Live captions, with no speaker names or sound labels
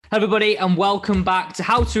Everybody, and welcome back to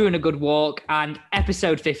How to Ruin a Good Walk and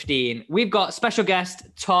episode 15. We've got special guest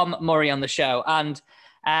Tom Murray on the show. And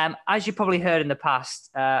as you probably heard in the past,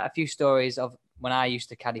 a few stories of when I used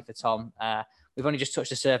to caddy for Tom. We've only just touched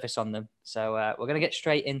the surface on them. So we're going to get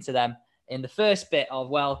straight into them in the first bit of,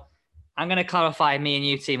 well, I'm going to clarify me and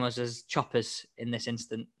you, Timos, as choppers in this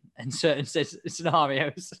instant in certain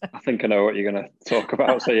scenarios. I think I know what you're going to talk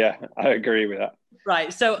about. So, yeah, I agree with that.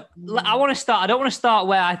 Right. So I want to start. I don't want to start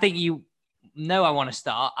where I think you know I want to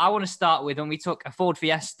start. I want to start with when we took a Ford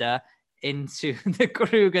Fiesta into the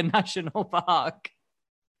Kruger National Park.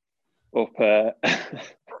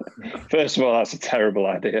 First of all, that's a terrible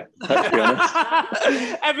idea, let's be honest.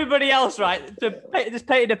 Everybody else, right? Just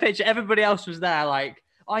painting a picture. Everybody else was there like,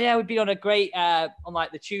 oh, yeah, we've been on a great, on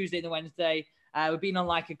like the Tuesday and the Wednesday. We've been on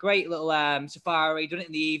like a great little safari, done it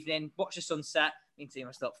in the evening, watched the sunset. Me and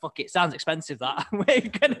Tim thought, fuck it, sounds expensive that. We're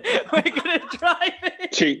gonna drive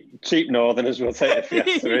it. Cheap Northerners will take the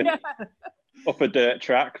Fiesta in. Up a dirt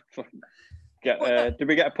track. Did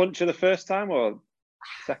we get a puncher the first time or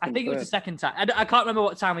second? I think it was the second time. I can't remember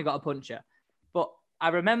what time we got a puncher, but I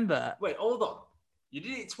remember. Wait, hold on. You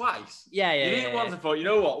did it twice. Yeah. You did it once and thought, you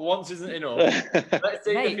know what? Once isn't enough. Let's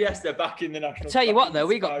take the Fiesta back in the national. I'll tell you what, though,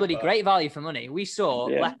 we got bloody great value for money. We saw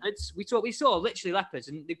leopards. We saw literally leopards,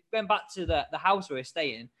 and they went back to the house where we were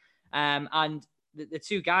staying. And the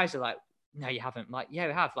two guys are like, "No, you haven't." I'm like, yeah,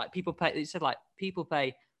 we have. Like people pay. They said like people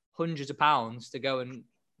pay hundreds of pounds to go and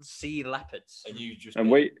see leopards. And you just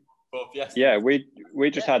we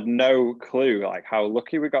just had no clue like how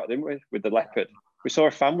lucky we got, didn't we, with the leopard? We saw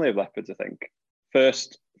a family of leopards, I think.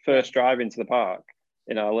 First drive into the park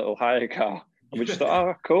in our little hire car, and we just thought,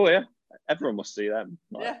 oh, cool, yeah, everyone must see them.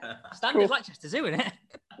 Standard like Chester Zoo, isn't it?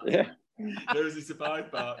 Yeah. Rosie Safari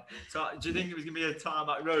Park. So, do you think it was going to be a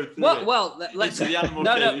tarmac road? Let's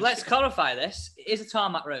clarify this. It is a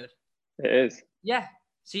tarmac road. It is. Yeah.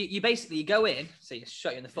 So you basically go in. So you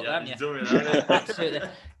shot you in the foot, haven't you? Absolutely.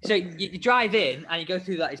 So you drive in and you go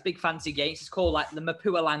through like these big fancy gates. It's called like the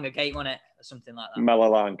Mapualanga Gate, wasn't it? Or something like that.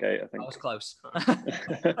 Malalang Gate, I think. That was close.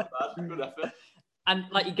 Good effort. And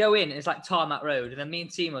like you go in, and it's like tarmac road, and then me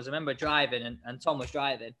and Timos, I remember driving, and Tom was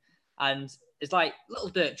driving, and it's like little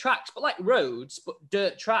dirt tracks, but like roads, but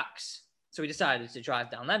dirt tracks. So we decided to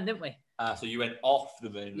drive down them, didn't we? So you went off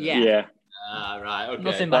the main road. Yeah. Right. Okay.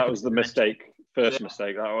 Nothing that was the mistake. First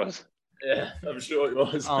mistake that was. Yeah, I'm sure it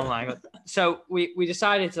was. Oh my god! So we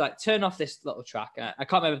decided to like turn off this little track. I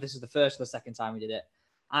can't remember if this was the first or the second time we did it.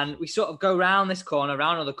 And we sort of go round this corner,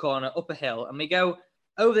 round another corner, up a hill, and we go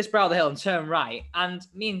over this brow of the hill and turn right. And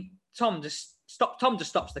me and Tom just stop. Tom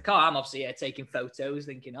just stops the car. I'm obviously here taking photos,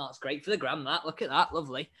 thinking, "Oh, it's great for the gram. That look at that,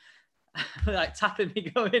 lovely." Like tapping me,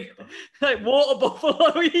 going like water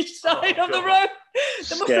buffalo each side of the road.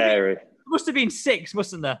 Scary. There must have been 6,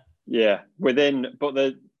 mustn't there? Yeah, but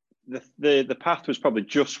the path was probably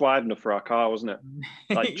just wide enough for our car, wasn't it?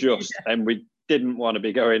 Like just, and we didn't want to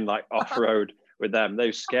be going like off road with them. They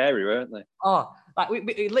were scary, weren't they? Oh, like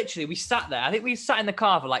we literally we sat there. I think we sat in the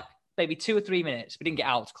car for like maybe 2 or 3 minutes. We didn't get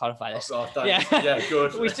out to clarify this. Oh, yeah,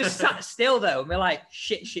 good. We just sat still though, and we're like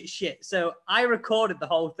shit. So I recorded the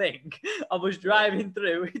whole thing. I was driving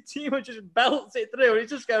through. Timo just belts it through, and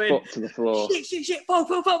he's just going foot to the floor. Shit,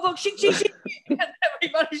 fuck, shit. And then we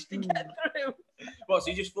managed to get through. What?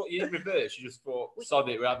 So you didn't reverse? You just thought, sod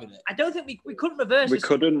it, we're having it. I don't think we couldn't reverse. We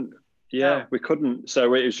couldn't. Yeah, we couldn't.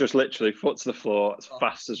 So it was just literally foot to the floor as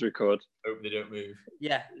fast as we could. Hope they don't move.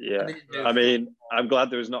 Yeah. Yeah. I mean, I'm glad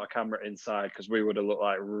there was not a camera inside because we would have looked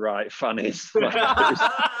like right fannies.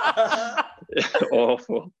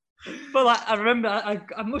 Awful. But like, I remember,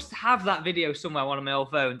 I must have that video somewhere on one of my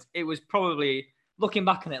old phones. It was probably, looking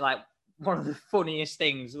back on it, like one of the funniest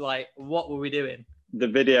things. Like, what were we doing? The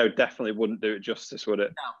video definitely wouldn't do it justice, would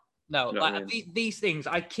it? No, like these things,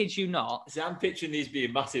 I kid you not. See, I'm picturing these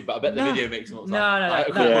being massive, but I bet the video makes them look no.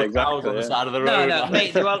 Yeah, exactly. On the side of the road. No,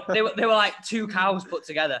 mate, they were like 2 cows put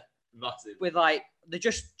together. Massive. With like, they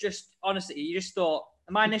just honestly, you just thought,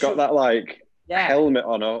 my initial... Got that like helmet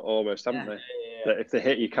on almost, haven't they? Yeah. That if they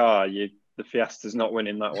hit your car, the Fiesta's not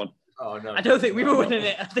winning that one. Oh, no. I don't think we were winning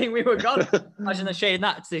it. I think we were gone. Imagine they're shading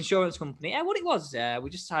that to the insurance company. Yeah, what it was, we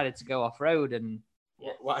just decided to go off-road and...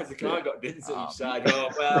 Why has the car got dents at each side?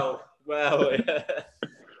 Oh, well. Yeah.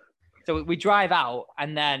 So we drive out,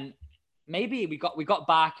 and then maybe we got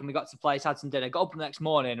back and we got to the place, had some dinner, got up the next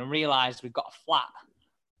morning and realised we've got a flat.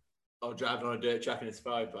 Oh, driving on a dirt track in a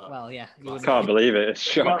safari park. Well, yeah. I can't believe it. It's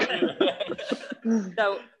shocking.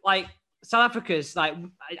 So, like, South Africa's, like,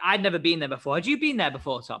 I'd never been there before. Had you been there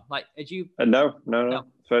before, Tom? Like, had you? No.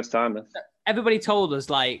 First time. Everybody told us,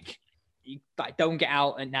 like, you like don't get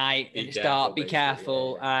out at night and it's dark. Be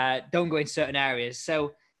careful. Don't go in certain areas.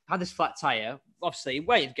 So I had this flat tire. Obviously,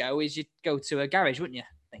 where you'd go is you'd go to a garage, wouldn't you?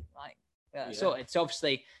 I think sorted. So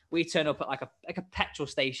obviously we turn up at like a petrol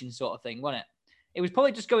station sort of thing, wasn't it? It was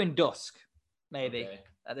probably just going dusk, maybe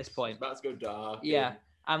at this point. It's about to go dark. Yeah.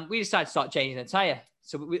 And we decided to start changing the tire.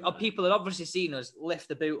 So people had obviously seen us lift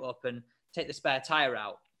the boot up and take the spare tire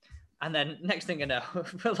out. And then next thing I know,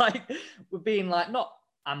 we're being like, not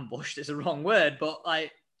ambushed, it's a wrong word, but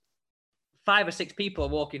like 5 or 6 people are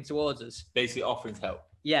walking towards us. Basically offering to help.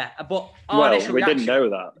 Yeah. But we didn't know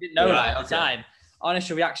that. We didn't know that at the time. Our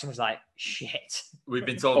initial reaction was like, shit. We've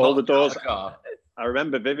been told all the doors. I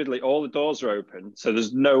remember vividly, all the doors were open. So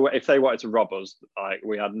there's no, if they wanted to rob us, like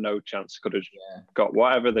we had no chance, could have got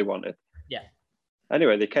whatever they wanted. Yeah.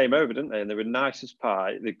 Anyway, they came over, didn't they? And they were nice as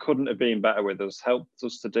pie. They couldn't have been better with us, helped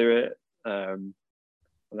us to do it. And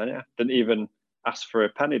then, didn't even ask for a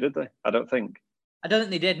penny, did they? I don't think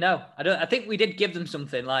they did, no. I think we did give them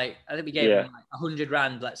something, like, I think we gave them like 100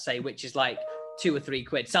 rand, let's say, which is like 2 or 3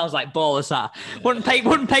 quid. Sounds like ballers that. Yeah.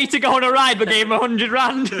 Wouldn't pay to go on a ride, but gave him 100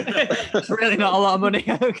 rand. It's really not a lot of money.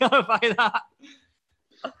 I can't buy that.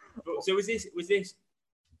 So was this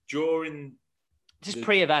during? Just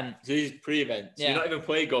pre-event. So this is pre-event. So you're not even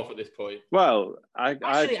playing golf at this point. Well, I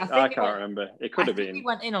can't remember. It could have been. We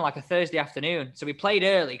went in on like a Thursday afternoon, so we played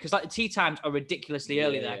early because like the tee times are ridiculously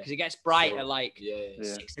early there because it gets bright at like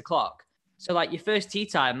 6 o'clock. So like your first tee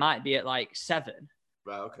time might be at like 7.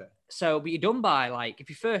 Right. Okay. So, but you're done by like, if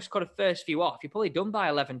you got a first few off, you're probably done by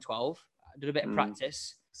 11, 12. Did a bit of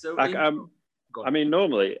practice. So, I mean,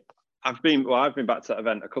 normally I've been back to that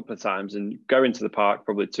event a couple of times and going to the park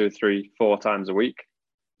probably 2, 3, 4 times a week.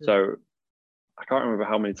 So I can't remember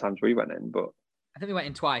how many times we went in, but I think we went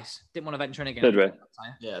in twice. Didn't want to venture in again. Did we?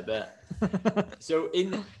 Yeah, I bet. So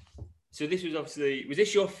this was obviously, was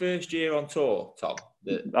this your first year on tour, Tom?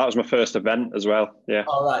 That was my first event as well. Yeah.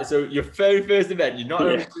 All right. So your very first event, you're not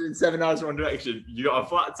only doing 7 hours one direction. You got a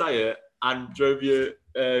flat tire and drove your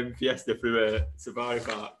Fiesta through a safari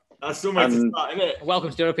park. That's somewhere to start, isn't it? Welcome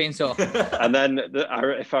to the European Tour. And then,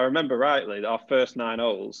 if I remember rightly, our first 9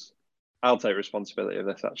 holes, I'll take responsibility of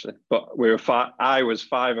this actually. But I was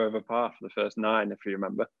 5 over par for the first 9, if you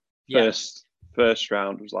remember. Yeah. First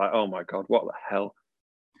round was like, oh my god, what the hell?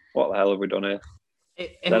 What the hell have we done here?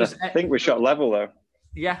 I think we shot level though.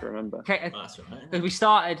 Yeah. I remember. Okay. We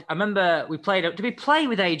started, I remember we played, did we play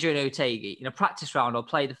with Adrian Otegi in a practice round or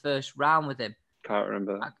play the first round with him? Can't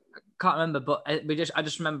remember. I can't remember, but I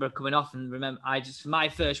just remember coming off and my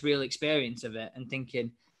first real experience of it and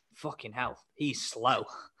thinking, fucking hell, he's slow.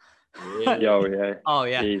 Really? Oh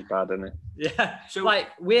yeah. He's bad, isn't he? Yeah. So like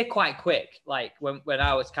we're quite quick. Like when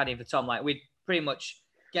I was caddying for Tom, like we'd pretty much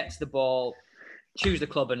get to the ball, choose the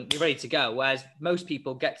club and be ready to go. Whereas most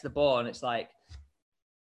people get to the ball and it's like,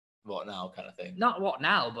 what now kind of thing. Not what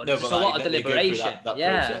now, but just a lot of deliberation. That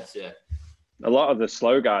process, yeah. A lot of the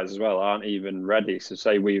slow guys as well aren't even ready. So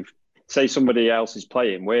say somebody else is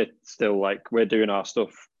playing, we're still like, we're doing our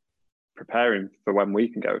stuff, preparing for when we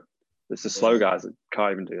can go. It's the slow guys that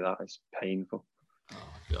can't even do that. It's painful. Oh,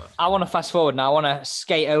 God. I want to fast forward now. I want to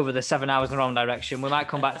skate over the 7 hours in the wrong direction. We might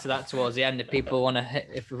come back to that towards the end if people want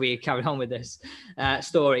to, if we carry on with this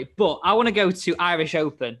story. But I want to go to Irish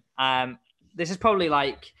Open. This is probably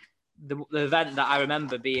like the event that I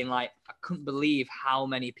remember being like, I couldn't believe how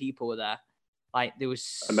many people were there. Like there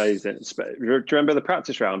was amazing. Do you remember the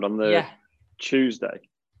practice round on the Tuesday?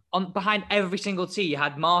 Behind every single tee, you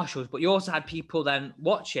had marshals, but you also had people then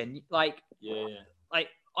watching. Like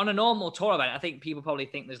on a normal tour event, I think people probably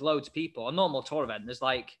think there's loads of people. On a normal tour event, there's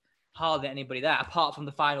like hardly anybody there apart from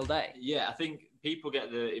the final day. Yeah, I think people get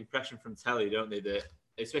the impression from telly, don't they, that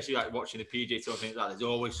especially like watching the PGA Tour, things like that, there's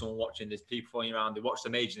always someone watching, there's people following around, they watch the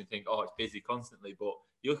majors and think, oh, it's busy constantly. But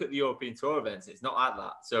you look at the European Tour events, it's not like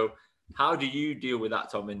that. So how do you deal with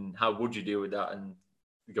that, Tom, and how would you deal with that and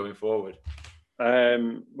going forward?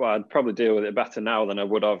 Well, I'd probably deal with it better now than I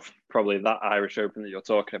would have probably that Irish Open that you're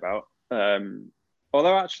talking about.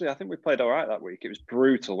 Although actually, I think we played all right that week. It was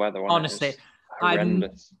brutal weather. Honestly, it was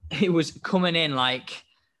horrendous. It was coming in like.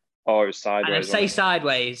 Oh, it was sideways. And I'd say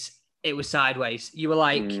sideways. It was sideways. You were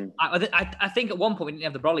like, I think at one point we didn't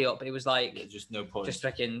have the brolly up. It was like, just no point. Just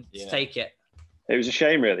freaking take it. It was a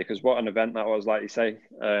shame, really, because what an event that was. Like you say,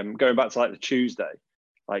 going back to like the Tuesday,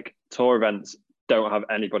 like tour events don't have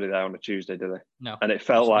anybody there on a Tuesday, do they? No. And it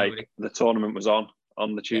felt like the tournament was on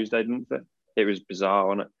the Tuesday, didn't it? It was bizarre,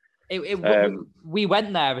 wasn't it? We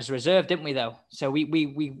went there as a reserve, didn't we? Though, so we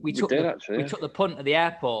took the punt at the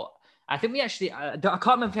airport. I think we actually I can't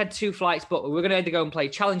remember if we had 2 flights, but we were going to go and play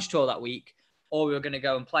Challenge Tour that week, or we were going to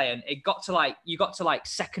go and play. And it got to like, you got to like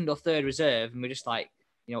second or third reserve, and we're just like,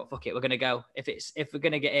 you know what, fuck it, we're going to go. If we're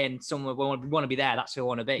going to get in somewhere, we want to be there, that's who we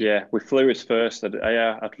want to be. Yeah, we flew as first. I'd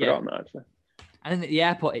forgotten that actually. And then at the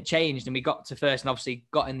airport, it changed, and we got to first, and obviously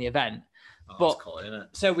got in the event. Oh, but that's cool, isn't it?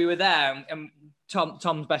 So we were there, and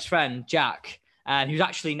Tom's best friend Jack, and who's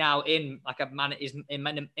actually now in like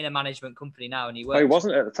in a management company now, and he works. Oh, he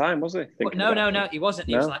wasn't at the time, was he? No, he wasn't.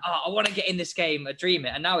 He was like, I want to get in this game, I dream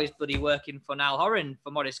it, and now he's bloody working for Niall Horan for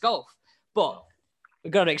Modest Golf. But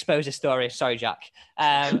we've got to expose this story. Sorry, Jack.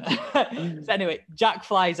 So anyway, Jack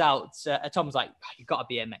flies out. Tom's like, you've got to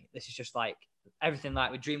be in, mate. This is just like everything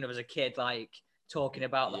like we dreamed of as a kid, like talking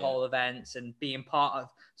about the whole events and being part of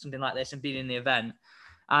something like this and being in the event.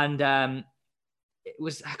 And it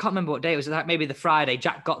was, I can't remember what day it was, like maybe the Friday.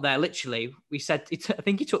 Jack got there literally. We said, I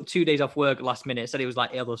think he took 2 days off work last minute, said he was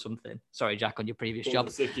like ill or something. Sorry, Jack, on your previous job.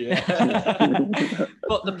 Sick, yeah.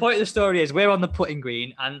 But the point of the story is we're on the putting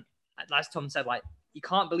green, and as Tom said, like, you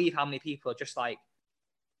can't believe how many people are just like,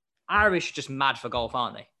 Irish are just mad for golf,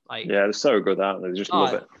 aren't they? Like, yeah, they're so good, aren't they? They just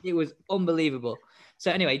love it. It was unbelievable. So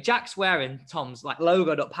anyway, Jack's wearing Tom's like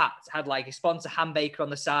logoed up hat, had like his sponsor Hambaker on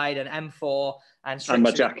the side and M4 and my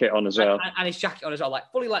jacket on as well. And his jacket on as well,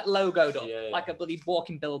 like fully like logoed up, like a bloody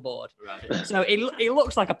walking billboard. Right. So he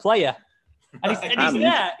looks like a player. And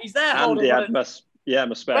he's there. And he had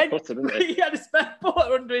my spare putter, didn't he? He had a spare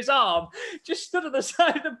putter under his arm, just stood at the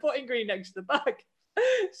side of the putting green next to the bag.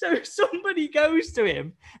 So somebody goes to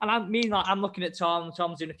him, and I'm looking at Tom.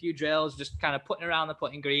 Tom's doing a few drills, just kind of putting around the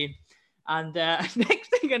putting green. And next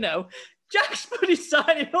thing I know, Jack's bloody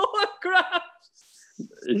signing autographs.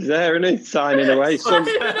 He's there, isn't he? Signing away. So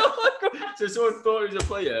someone thought he was a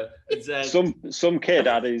player. And said, some kid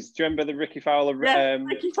had his. Do you remember the Ricky Fowler,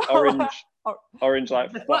 Ricky Fowler. orange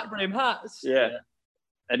like the flat brim hats? Yeah.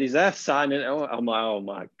 And he's there signing. I'm like, oh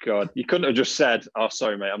my god! You couldn't have just said, "Oh,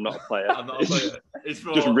 sorry, mate, I'm not a player." I'm not a player. It's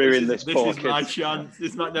just ruined this poor kid. This is my chance.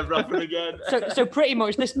 This might never happen again. So pretty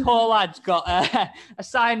much, this poor lad's got a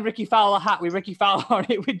signed Ricky Fowler hat with Ricky Fowler on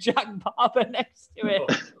it with Jack Barber next to it.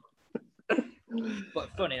 But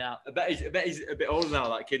funny now. I bet he's a bit older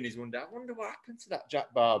now. That kid, and he's wondering, I wonder what happened to that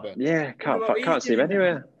Jack Barber. Yeah, can't see him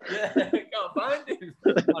anywhere. Yeah, can't find him.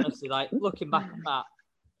 Honestly, like looking back at that,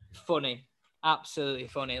 funny. Absolutely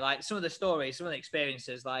funny. Like some of the stories, some of the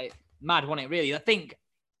experiences, like mad, wasn't it? Really, I think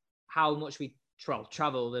how much we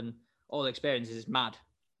traveled and all the experiences is mad.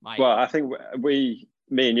 Like, well, I think me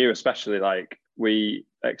and you especially, like we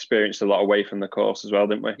experienced a lot away from the course as well,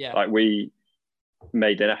 didn't we? Yeah. Like we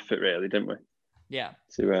made an effort, really, didn't we? Yeah.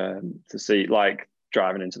 To see, like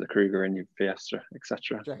driving into the Kruger in your Fiesta,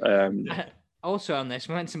 etc. Also on this,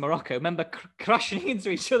 we went to Morocco. Remember crashing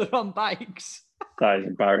into each other on bikes? That is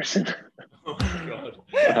embarrassing. Oh my god,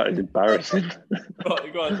 that is embarrassing.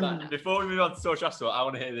 Go on, before we move on to Torch Asphalt, I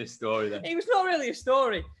want to hear this story then. It was not really a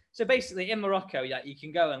story. So basically, in Morocco, yeah, you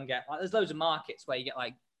can go and get like there's loads of markets where you get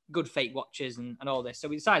like good fake watches and all this. So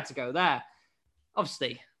we decided to go there.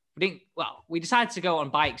 Obviously, we decided to go on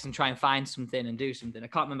bikes and try and find something and do something. I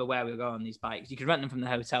can't remember where we were going on these bikes. You could rent them from the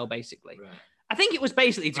hotel, basically. Right. I think it was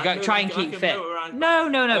basically to try and keep fit. No,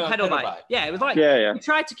 pedal bike. Yeah, it was like we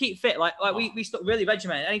tried to keep fit. Like we stuck really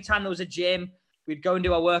regimented. Anytime there was a gym, we'd go and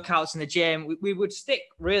do our workouts in the gym. We would stick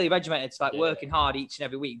really regimented to like working hard each and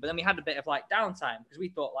every week. But then we had a bit of like downtime because we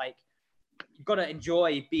thought like you've got to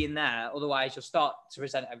enjoy being there, otherwise you'll start to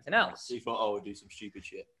resent everything else. So you thought, we'll do some stupid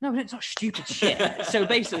shit. No, it's not stupid shit. So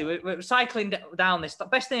basically, we're cycling down this. The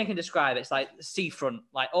best thing I can describe it's like the seafront,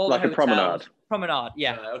 like all like the a promenade. Promenade,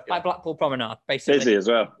 yeah, okay. Like Blackpool Promenade, basically. Busy as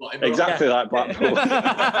well. Exactly like Blackpool.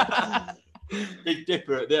 Big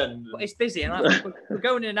Dipper at the end. But it's busy, and like, we're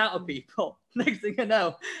going in and out of people. Next thing I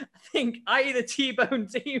know, I think I either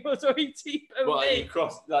T-boned him or he T-boned me.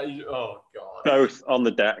 Oh god. Both on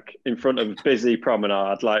the deck in front of a busy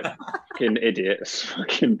promenade, like fucking idiots.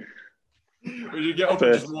 Fucking. Would you get up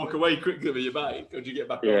and just walk away quickly with your bike, or did you get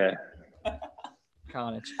back on?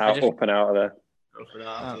 Carnage. Up and out of there.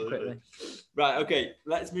 Absolutely. Right, okay,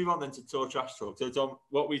 let's move on then to Tour Trash Talk. So, Tom,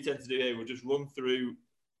 what we tend to do here, we'll just run through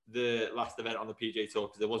the last event on the PGA Tour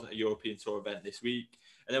because there wasn't a European Tour event this week.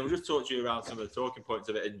 And then we'll just talk to you around some of the talking points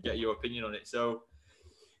of it and get your opinion on it. So,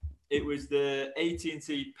 it was the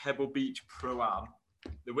AT&T Pebble Beach Pro-Am.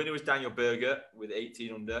 The winner was Daniel Berger with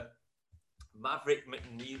 18 under. Maverick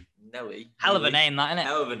McNeely. Hell of a name, that, isn't it?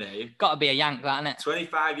 Hell of a name. Got to be a Yank, that, isn't it?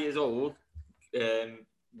 25 years old.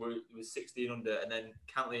 Was 16 under, and then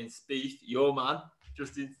Cantley and Spieth, your man,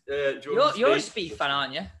 Justin. You're a Spieth fan,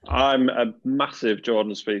 aren't you? I'm a massive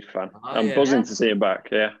Jordan Spieth fan. I'm buzzing to see him back.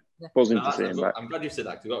 Buzzing to see him back. I'm glad you said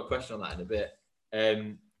that because I've got a question on that in a bit.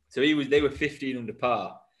 So they were 15 under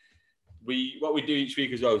par. what we do each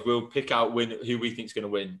week as well is we'll pick out who we think's going to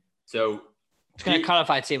win. So Just going to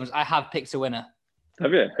clarify, teams. I have picked a winner.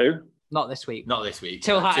 Have you? Who? Not this week. Not this week.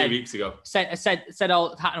 Till Hatton. 2 weeks ago. Said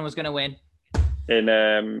old Hatton was going to win.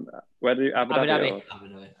 In where do you Abu Dhabi? Abu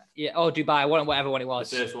Dhabi. Yeah. Oh, Dubai. Whatever one it was.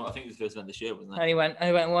 The first one. I think it was the first event this year, wasn't it? And he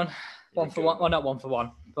went one for one. Well, not 1 for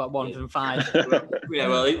 1, but 1 from 5. Yeah.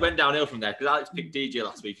 Well, it went downhill from there because Alex picked DJ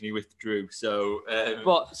last week and he withdrew. So.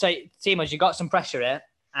 But so, Timos, you got some pressure here.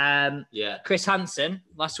 Yeah. Chris Hansen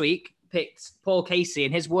last week picked Paul Casey,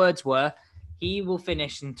 and his words were, "He will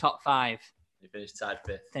finish in top 5." He finished tied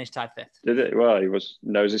 5th. Finished tied 5th. Did it? Well, he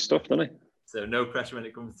knows his stuff, doesn't he? So no pressure when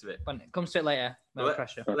it comes to it. When it comes to it later, no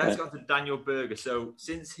pressure. Let's go to Daniel Berger. So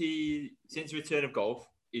since the return of golf,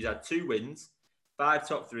 he's had 2 wins, 5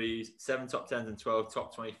 top 3s, 7 top 10s, and 12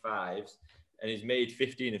 top 25s, and he's made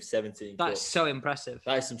 15 of 17. That's so impressive.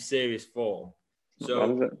 That is some serious form.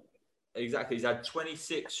 So exactly, he's had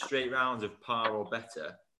 26 straight rounds of par or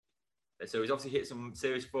better. So he's obviously hit some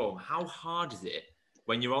serious form. How hard is it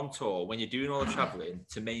when you're on tour, when you're doing all the traveling,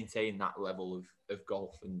 to maintain that level of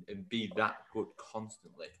golf and be that good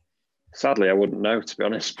constantly? Sadly, I wouldn't know, to be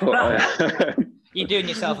honest. But you're doing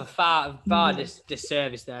yourself a far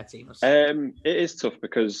disservice there, Timos. It is tough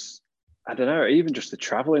because I don't know. Even just the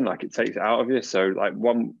traveling, like it takes it out of you. So like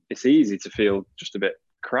it's easy to feel just a bit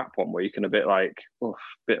crap one week and a bit like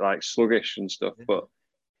sluggish and stuff. But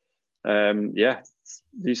yeah,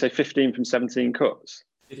 do you say 15 from 17 cuts?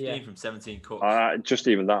 15 from 17 cuts. Just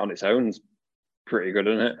even that on its own is pretty good,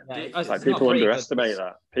 isn't it? Yeah, like people underestimate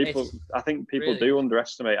that. I think people do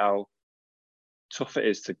underestimate how tough it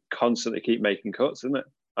is to constantly keep making cuts, isn't it?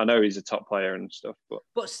 I know he's a top player and stuff,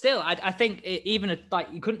 but still, I think even like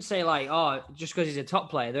you couldn't say like, oh, just because he's a top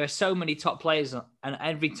player. There are so many top players on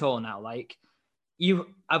every tour now. Like you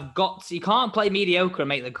can't play mediocre and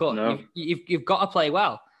make the cut. No. You've got to play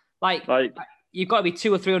well. Like you've got to be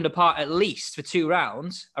 2 or 3 under par at least for 2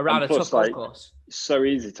 rounds around a tough golf course. It's so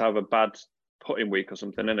easy to have a bad putting week or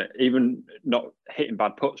something, isn't it? Even not hitting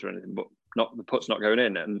bad putts or anything, but the putts not going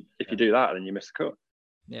in. And if you do that, then you miss the cut.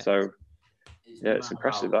 Yeah. So it's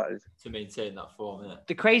impressive that is. To maintain that form, isn't it?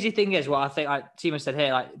 The crazy thing is, what I think, like Timo said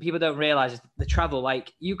here, like people don't realize is the travel.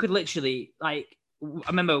 Like you could literally, like, I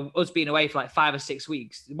remember us being away for like 5 or 6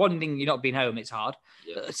 weeks. One thing, you're not being home, it's hard.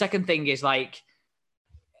 Yeah. The second thing is like,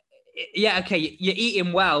 yeah, okay, you're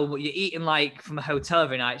eating well, but you're eating like from a hotel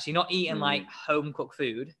every night. So you're not eating like home cooked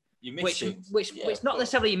food. You miss things. Which not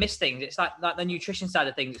necessarily you miss things. It's like the nutrition side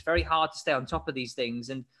of things. It's very hard to stay on top of these things.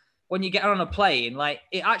 And when you get on a plane, like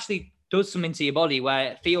it actually does something to your body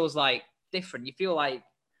where it feels like different. You feel like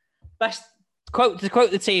to quote the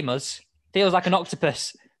Teamers, feels like an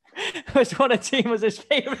octopus. It's one of Teamers'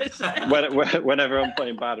 favourites. Whenever I'm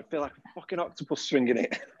playing bad, I feel like a fucking octopus swinging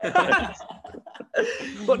it.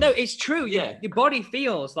 But no, it's true. Yeah, your body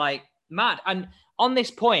feels like mad. And on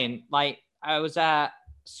this point, like I was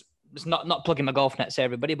it's not plugging my golf nets,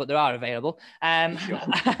 everybody, but they are available.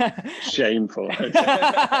 Shameful.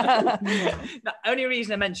 The only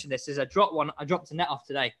reason I mentioned this is I dropped a net off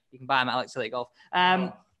today. You can buy them at Alex Elite Golf.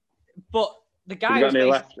 But the guy Have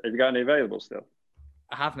you got any available still?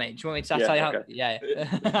 I have, mate. Do you want me to tell you how? Okay. Yeah.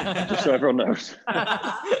 Just so everyone knows.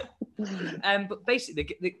 But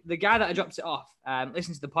basically, the guy that I dropped it off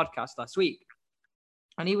listened to the podcast last week,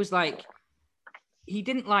 and he was like, he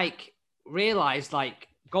didn't like realize like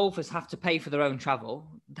golfers have to pay for their own travel,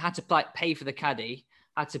 had to like pay for the caddy,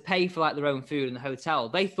 had to pay for like their own food in the hotel.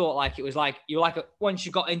 They thought like it was like once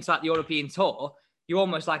you got into like the European tour, you're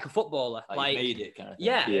almost like a footballer. Like you made it kind of thing.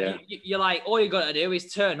 Yeah. You're like, all you got to do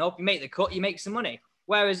is turn up, you make the cut, you make some money.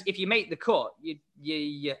 Whereas if you make the cut, you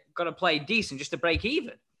got to play decent just to break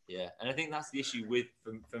even. Yeah, and I think that's the issue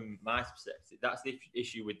from my perspective. That's the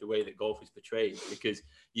issue with the way that golf is portrayed, because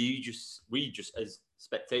we just as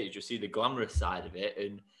spectators just see the glamorous side of it,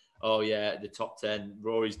 and oh yeah, the top 10,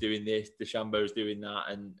 Rory's doing this, DeChambeau's doing that,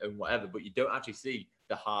 and whatever. But you don't actually see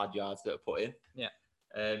the hard yards that are put in. Yeah.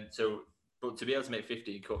 But to be able to make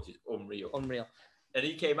 15 cuts is unreal. Unreal. And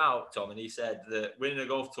he came out, Tom, and he said that winning a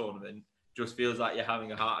golf tournament just feels like you're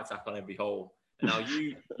having a heart attack on every hole. And now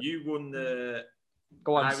you won the.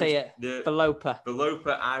 Go on, say it. The Loper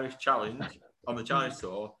Irish Challenge on the Challenge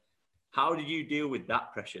Tour. How did you deal with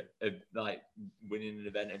that pressure of like winning an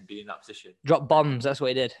event and being in that position? Drop bombs. That's what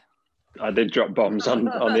he did. I did drop bombs on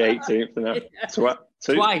the 18th. And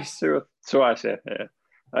twice.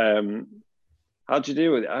 Yeah. How'd you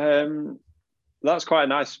deal with it? That's quite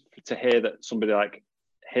nice to hear that somebody like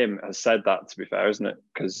him has said that. To be fair, isn't it?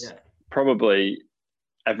 Because probably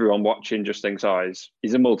everyone watching just thinks, oh,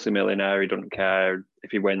 he's a multi-millionaire. He doesn't care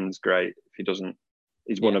if he wins, great. If he doesn't,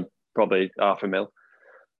 he's won probably $500,000.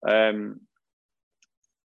 I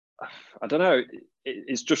don't know.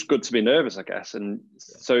 It's just good to be nervous, I guess. And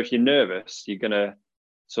so if you're nervous, you're gonna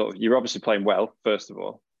you're obviously playing well, first of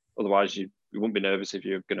all. Otherwise, you wouldn't be nervous if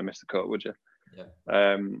you're gonna miss the cut, would you?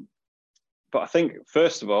 Yeah. But I think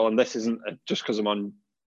first of all, and this isn't just because I'm on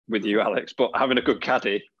with you, Alex, but having a good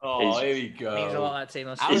caddy. Here we go. Means a lot, that team.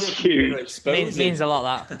 It's huge. Means a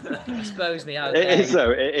lot, that. Expose me. It is,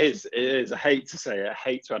 though. It is. I hate to say it. I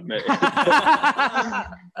hate to admit it.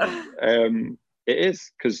 It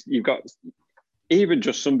is, because you've got even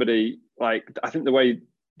just somebody like, I think the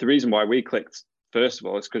reason why we clicked, first of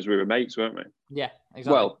all, is because we were mates, weren't we? Yeah,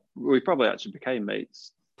 exactly. Well, we probably actually became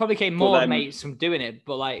mates. Probably became more mates from doing it,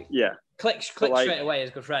 but like, yeah, click straight away as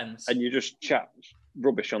good friends. And you just chat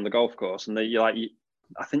rubbish on the golf course, and I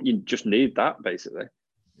think you just need that, basically.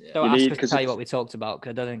 Yeah. Don't ask us to tell you what we talked about,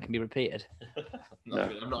 because I don't think it can be repeated.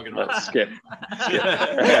 I'm not going to let's skip.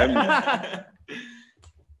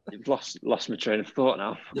 You've lost my train of thought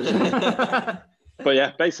now. But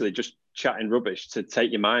yeah, basically just chatting rubbish to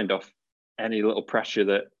take your mind off any little pressure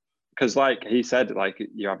that, because like he said, like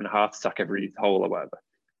you're having a heart attack every hole or whatever.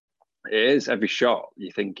 It is every shot.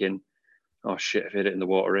 You're thinking, oh shit, if I hit it in the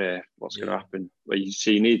water here, what's going to happen?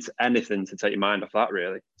 So you need anything to take your mind off that,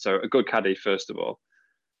 really. So a good caddy, first of all.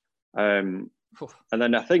 And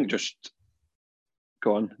then I think just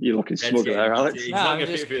go on. You're looking smug there, Alex.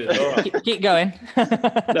 Keep going.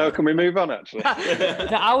 No, can we move on, actually?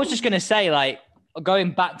 No, I was just going to say, like,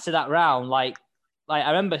 going back to that round, like I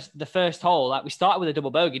remember the first hole, like we started with a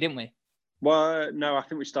double bogey, didn't we? Well, no, I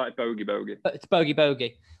think we started bogey. It's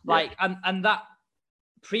bogey. Like, and that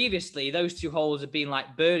previously, those two holes have been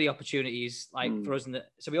like birdie opportunities, like for us.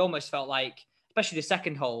 So we almost felt like, especially the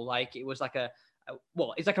second hole, like it was like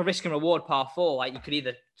it's like a risk and reward par 4. Like you could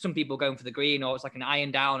either, some people going for the green, or it's like an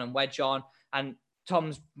iron down and wedge on. And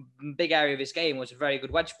Tom's big area of his game was a very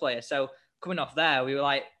good wedge player. So coming off there, we were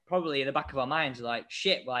like, probably in the back of our minds, like,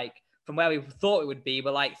 shit, like from where we thought it would be,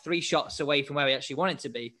 we're like 3 shots away from where we actually wanted to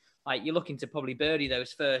be. Like you're looking to probably birdie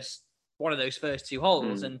one of those first 2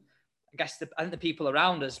 holes. And I guess I think the people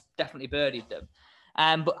around us definitely birdied them.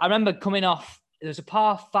 But I remember coming off, there's a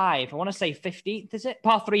par 5, I want to say 15th, is it?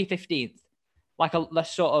 Par 3, 15th. Like a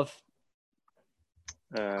sort of,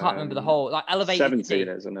 I can't remember the hole, like elevated 17,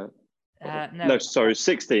 isn't it? No, sorry,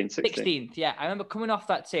 16. 16th, yeah. I remember coming off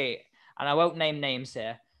that tee, and I won't name names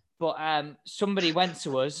here, but somebody went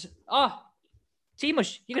to us,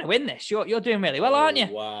 Timush, you're going to win this. You're doing really well, aren't you?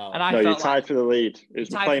 Wow. And I you're tied for the lead. It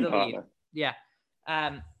was my playing partner. Lead. Yeah.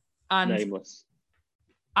 And nameless.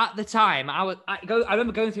 At the time, I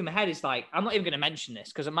remember going through my head, it's like, I'm not even going to mention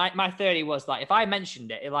this, because my theory was like, if I mentioned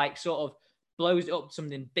it, it like sort of blows it up to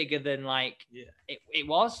something bigger than like it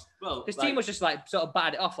was. Well, this team was just like sort of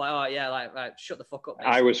batted it off, like, oh yeah, like shut the fuck up.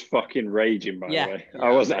 Basically. I was fucking raging, by the way.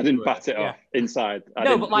 I didn't bat it off inside.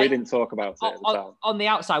 We didn't talk about it at the time. On the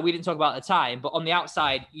outside, we didn't talk about it at the time, but on the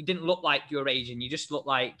outside, you didn't look like you were raging. You just looked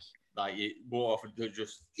like you walk off and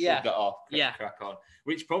just shut that off, crack on.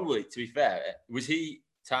 Which probably, to be fair, was he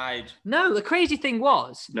tied? No, the crazy thing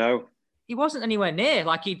was he wasn't anywhere near.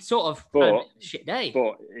 Like he'd sort of had a shit day.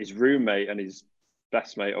 But his roommate and his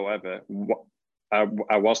best mate or whatever,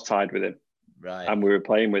 I was tied with him. Right. And we were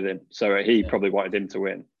playing with him. So he probably wanted him to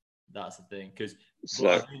win. That's the thing. Because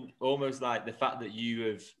I think almost like the fact that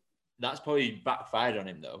that's probably backfired on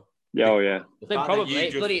him though. Yeah, oh yeah.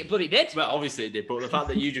 Probably, but he did. Well, obviously it did. But the fact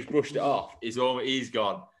that you just brushed it off he's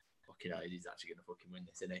gone, fucking hell, he's actually going to fucking win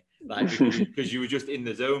this, isn't he? Like, because you were just in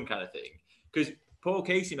the zone kind of thing. Because Paul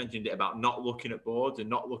Casey mentioned it about not looking at boards and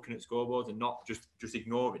not looking at scoreboards and not just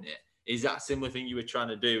ignoring it. Is that a similar thing you were trying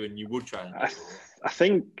to do and you would try and do? I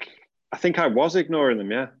think I was ignoring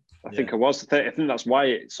them, yeah. I think I was. I think that's why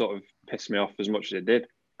it sort of pissed me off as much as it did,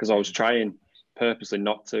 because I was trying purposely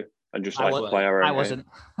not to and just play our own I wasn't.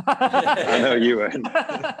 I know you weren't.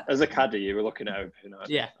 As a caddy, you were looking at everything.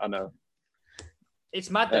 Yeah. I know.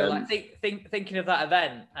 It's mad though. Like thinking of that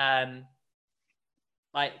event,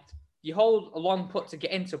 like you hold a long putt to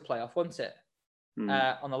get into a playoff, wasn't it?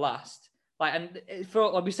 On the last. Like, and for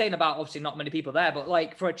what we're saying about obviously not many people there, but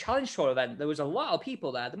like for a challenge tour event, there was a lot of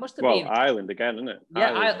people there. There must have been Ireland again, isn't it? Yeah,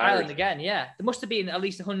 Ireland again. Yeah, there must have been at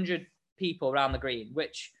least 100 people around the green,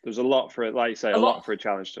 which there was a lot for it. Like you say, a lot for a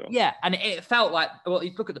challenge tour. Yeah, and it felt like, well,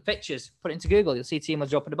 you look at the pictures, put it into Google, you'll see Timo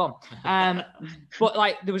dropping the bomb. But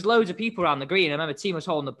like there was loads of people around the green. I remember Timo was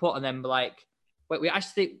holding the putt, and then like we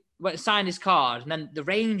actually went and signed his card, and then the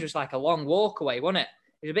range was like a long walk away, wasn't it?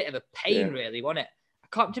 It was a bit of a pain, really, wasn't it?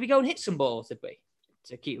 Did we go and hit some balls, did we?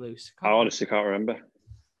 To keep loose? I honestly can't remember.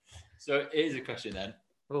 So here's a question then.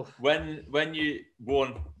 Oof. When you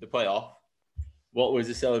won the playoff, what was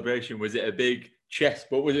the celebration? Was it a big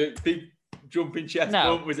chest bump? Was it a big jumping chest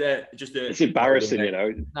No. bump? Was it just a... It's embarrassing, you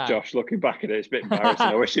know. No. Josh, looking back at it, it's a bit embarrassing.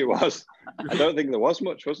 I wish it was. I don't think there was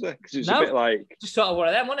much, was there? Because it's No. a bit like... Just sort of one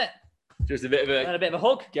of them, wasn't it? Just a bit of And a bit of a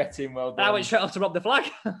hug. get in well I done. went straight off to rob the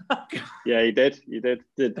flag. Yeah, he did.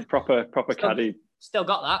 Did the proper caddy. Still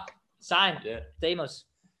got that. Signed. Yeah. Demas.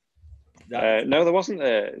 No, there wasn't.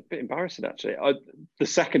 A bit embarrassing, actually. The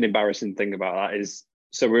second embarrassing thing about that is,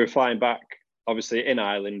 so we were flying back, obviously in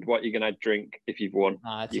Ireland. What you're going to drink if you've won?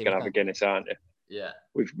 You're going to have a Guinness, aren't you? Yeah.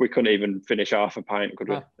 We couldn't even finish half a pint, could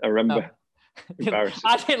we? No. I remember. Embarrassing.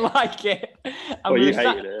 I didn't like it. And Well, you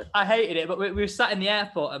hated it. I hated it, but we were sat in the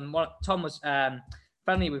airport and Tom was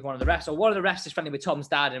friendly with one of the refs, or one of the refs is friendly with Tom's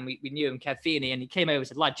dad, and we knew him, Kev Feeney, and he came over and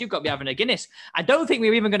said, lad, you've got to be having a Guinness. I don't think we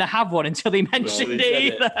were even going to have one until he mentioned they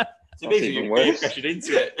it said either. So basically, even you worse. pressured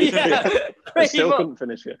into it. Yeah, I pretty still much. couldn't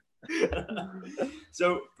finish it.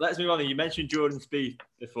 So let's move on. You mentioned Jordan Spieth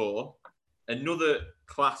before. Another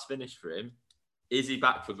class finish for him. Is he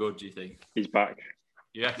back for good, do you think? He's back.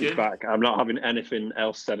 You reckon? He's back. I'm not having anything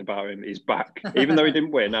else said about him. He's back. Even though he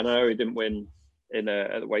didn't win. I know he didn't win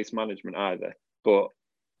at Waste Management either. But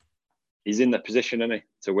he's in the position, isn't he,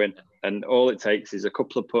 to win. And all it takes is a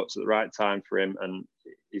couple of putts at the right time for him, and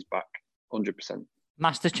he's back 100%.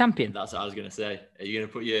 Masters champion. That's what I was going to say. Are you going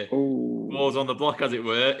to put your Ooh. balls on the block, as it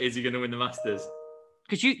were? Is he going to win the Masters?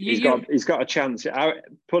 Because He's got a chance.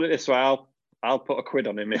 Put it this way, I'll put a quid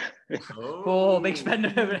on him. Oh, big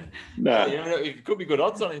spender. No. You know, it could be good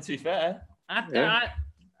odds on him, to be fair. I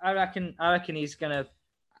reckon he's gonna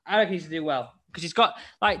do well, because he's got,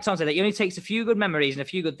 like Tom said, he only takes a few good memories and a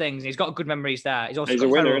few good things, and he's got good memories there. He's also He's got a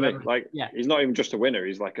winner, terrible isn't he? memories. Like, he's not even just a winner.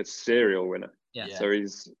 He's like a serial winner. Yeah. So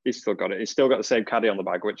he's still got it. He's still got the same caddy on the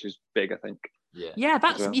bag, which is big, I think. Yeah,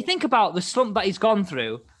 that's, Well. you think about the slump that he's gone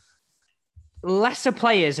through. Lesser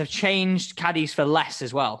players have changed caddies for less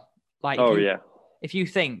as well. Like, if you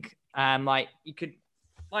think, like you could,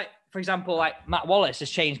 like for example, like Matt Wallace has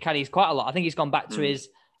changed caddies quite a lot. I think he's gone back to his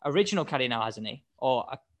original caddy now, hasn't he? Or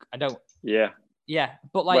I don't. Yeah,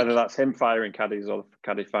 but like whether that's him firing caddies or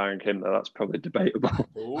caddy firing him, that's probably debatable.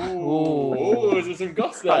 Ooh, is there some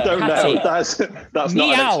gossip there? I don't Catty. know. That's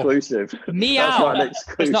not an exclusive. Meow. That's not an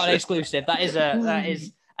exclusive. It's not an exclusive. That is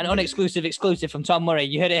an unexclusive exclusive from Tom Murray.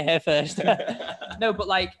 You heard it here first. No, but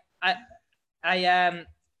like I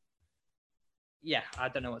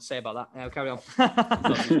don't know what to say about that. No, carry on.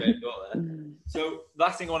 So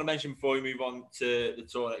last thing I want to mention before we move on to the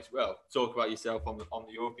tour next, talk about yourself on the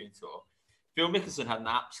European tour. Phil Mickelson had an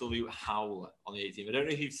absolute howler on the 18th. I don't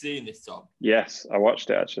know if you've seen this, Tom. Yes, I watched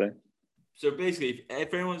it actually. So basically,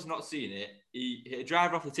 if anyone's not seen it, he hit a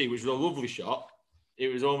driver off the tee, which was a lovely shot.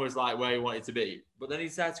 It was almost like where he wanted to be. But then he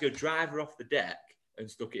decided to go driver off the deck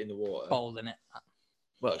and stuck it in the water. Bold, innit?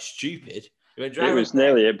 Well, stupid. It was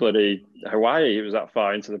nearly at bloody Hawaii. It was that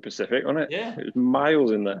far into the Pacific, wasn't it? Yeah. It was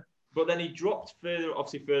miles in there. But then he dropped further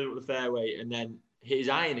up the fairway and then hit his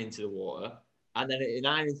iron into the water. And then an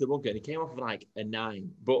iron into the bunker, and he came off with like a 9.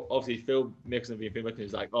 But obviously, Phil Mickelson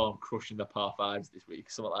was like, "Oh, I'm crushing the par 5s this week,"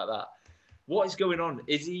 something like that. What is going on?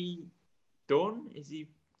 Is he done? Is he?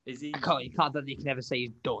 You can never say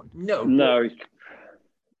he's done. No.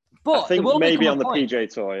 But I think maybe on the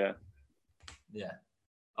PJ Tour, yeah. Yeah.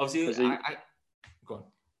 Obviously, go on.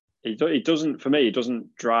 He doesn't. For me, he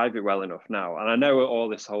doesn't drive it well enough now. And I know all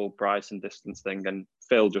this whole price and distance thing, and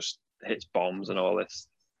Phil just hits bombs and all this,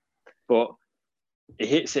 but he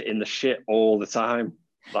hits it in the shit all the time.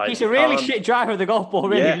 Like, he's a really shit driver of the golf ball,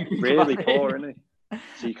 really. Yeah, really poor, isn't he?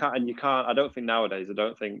 So you can't. I don't think nowadays.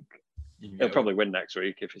 He'll probably win next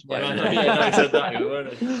week if he's playing. Who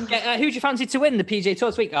do you fancy to win the PGA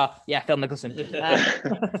Tour this week? Oh, yeah, Phil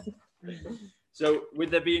Mickelson. So,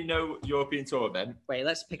 with there being no European Tour event, wait,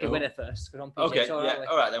 let's pick a winner first. Okay, Tour, yeah,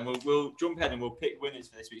 all right, then we'll jump ahead and we'll pick winners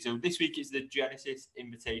for this week. So this week it's the Genesis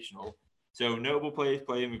Invitational. So notable players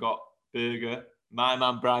playing. We've got Berger. My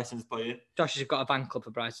man Bryson's playing. Josh has got a fan club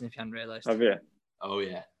for Bryson, if you hadn't realised. Have you? Oh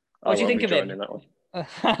yeah. What do you think of him? That one.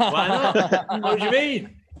 Why not? What do you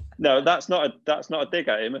mean? No, that's not a dig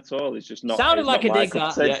at him at all. It's just not. Sounded like a dig.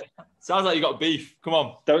 That. Yeah. Sounds like you got beef. Come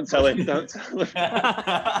on. Don't tell him. Don't tell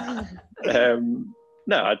him.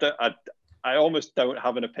 No, I don't. I almost don't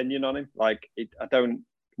have an opinion on him. Like, I don't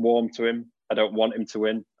warm to him. I don't want him to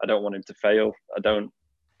win. I don't want him to fail. I don't.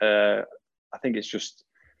 I think it's just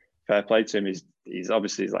fair play to him. He's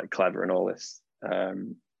obviously like clever and all this.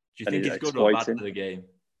 Do you think it's good or bad for the game?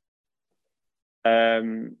 I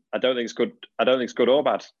don't think it's good. I don't think it's good or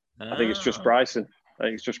bad. I think it's just Bryson. I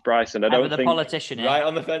think it's just Bryson. I Ever don't the think politician here. Right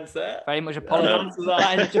on the fence there. Very much a know.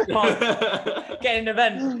 politician. Getting an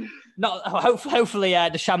event. Not hopefully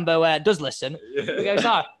DeChambeau does listen. He goes, do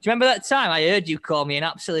you remember that time I heard you call me an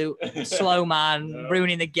absolute slow man,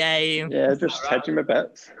 ruining the game? Yeah, just hedging my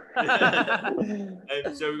bets.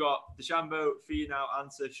 So we got DeChambeau, Finau,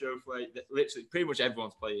 Ancer, Schauffele. Literally, pretty much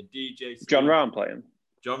everyone's playing. DJ, Steve, John Rahm playing.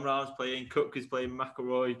 John Rahm's playing. Koepka's playing.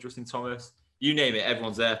 McIlroy, Justin Thomas. You name it,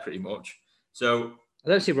 everyone's there pretty much. So I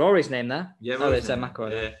don't see Rory's name there. yeah, it's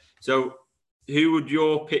McIlroy. Yeah. So who would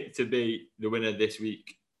your pick to be the winner this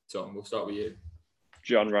week, Tom? We'll start with you.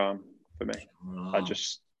 John Rahm for me.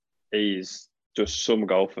 He's just some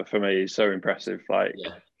golfer for me. He's so impressive. Like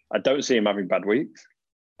I don't see him having bad weeks.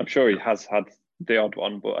 I'm sure he has had the odd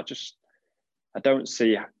one, but I don't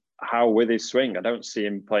see how with his swing, I don't see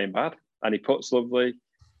him playing bad. And he puts lovely.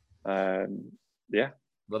 Yeah.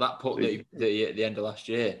 Well, that putt that he at the end of last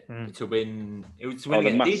year to win, it was to win the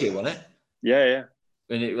against DJ, wasn't it? Yeah.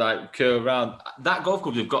 And it like curled around. That golf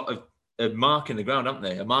club, they've got a mark in the ground, haven't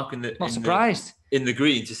they? A mark in the. Not surprised. In the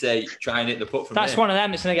green to say, try and hit the putt from That's there. one of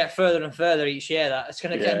them. It's going to get further and further each year. It's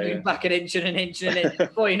going to get back an inch and an inch and an inch.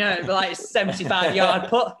 Before you know it, it'll be like a 75-yard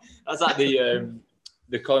putt. That's like the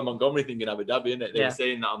Colin Montgomery thing in Abu Dhabi, isn't it? They were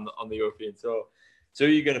saying that on the European Tour. So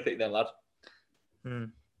who are you going to pick then, lad?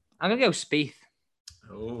 I'm going to go Spieth.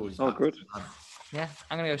 Oh, good. Yeah,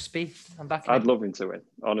 I'm going to go Spieth. I'm back. I'd love him to win.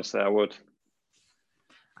 Honestly, I would.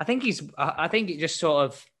 I think he's a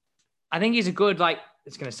good, like,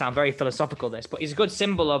 it's going to sound very philosophical, this, but he's a good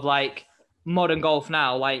symbol of like modern golf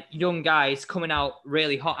now, like young guys coming out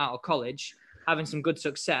really hot out of college, having some good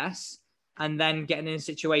success, and then getting in a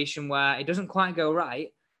situation where it doesn't quite go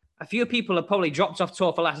right. A few people have probably dropped off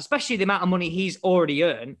tour for less, especially the amount of money he's already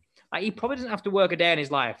earned. Like, he probably doesn't have to work a day in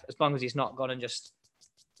his life as long as he's not gone and just...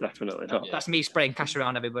 Definitely not. That's me spraying cash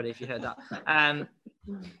around everybody, if you heard that.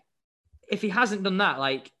 If he hasn't done that,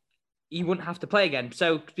 like, he wouldn't have to play again.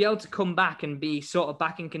 So to be able to come back and be sort of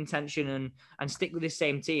back in contention and stick with the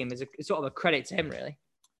same team is sort of a credit to him, really.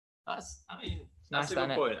 That's Nice, a good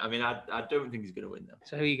point. I mean, I don't think he's going to win, though.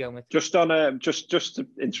 So who are you going with? Just on just to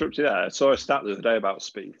interrupt you there, I saw a stat the other day about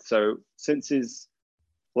Spieth. So since his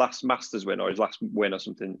last Masters win or his last win or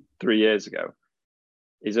something 3 years ago,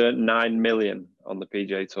 he's earned 9 million on the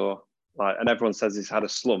PGA Tour. Like, and everyone says he's had a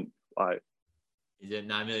slump. Like, he's earned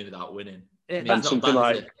 9 million without winning. And something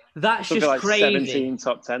like that's something just like crazy. 17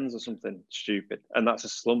 top tens or something stupid, and that's a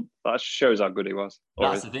slump. That shows how good he was.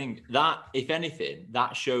 That's the thing. That, if anything,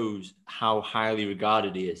 that shows how highly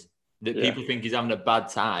regarded he is. That people think he's having a bad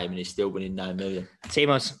time and he's still winning 9 million.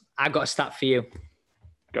 Timos, I've got a stat for you.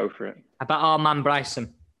 Go for it. About our man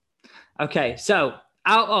Bryson. Okay, so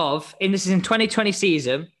this is in 2020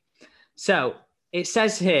 season. So it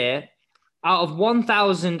says here, out of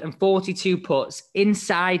 1,042 putts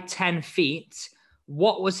inside 10 feet,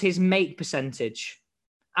 what was his make percentage?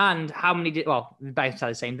 And how many we both said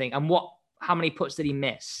the same thing. And how many putts did he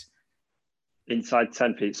miss? Inside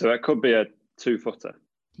 10 feet. So that could be a 2-footer.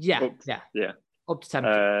 Yeah. Up to 10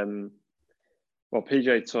 feet. Well,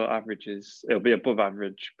 PGA Tour averages, it'll be above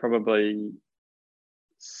average. Probably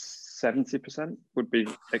 70% would be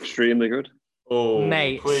extremely good. Oh,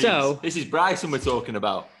 mate. Please. So this is Bryson we're talking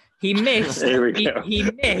about. He missed.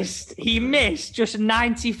 he missed just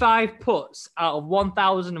 95 putts out of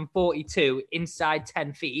 1,042 inside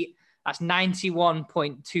 10 feet. That's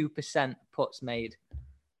 91.2% putts made.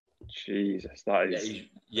 Jesus, that is.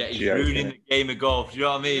 He's ruining the game of golf. Do you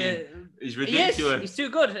know what I mean? Yeah. He's ridiculous. He's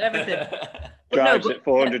too good at everything. Drives at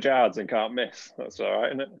 400 yards and can't miss. That's all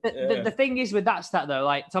right, isn't it? The thing is with that stat, though,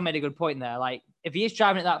 like Tom made a good point there. Like, if he is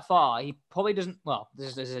driving it that far, he probably doesn't. Well,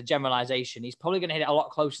 this is a generalization. He's probably going to hit it a lot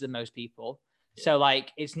closer than most people. Yeah. So,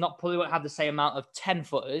 like, it's not probably won't have the same amount of 10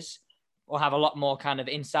 footers or have a lot more kind of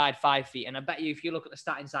inside 5 feet. And I bet you, if you look at the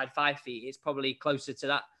stat inside 5 feet, it's probably closer to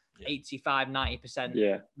that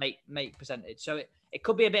 85-90% make percentage. So it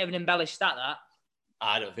could be a bit of an embellished stat, that.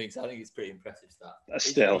 I don't think so. I think it's pretty impressive stat.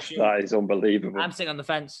 That is unbelievable. I'm sitting on the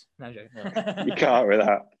fence. No joke. You can't with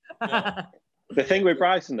that. Yeah. The thing with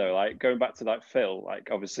Bryson, though, like going back to like Phil, like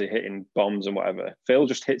obviously hitting bombs and whatever, Phil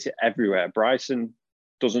just hits it everywhere. Bryson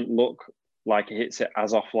doesn't look like he hits it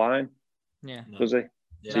as offline. Yeah. Does he?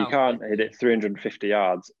 Yeah. So you can't hit it 350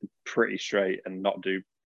 yards pretty straight and not do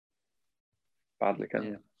badly, can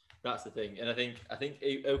you? That's the thing. And I think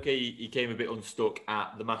he came a bit unstuck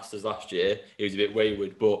at the Masters last year. He was a bit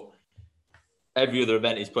wayward, but every other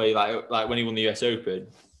event he's played, like when he won the US Open,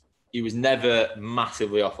 he was never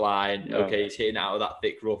massively offline. No. Okay, he's hitting out of that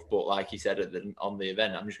thick rough, but like he said on the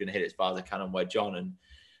event, I'm just going to hit it as far as I can and wedge on. And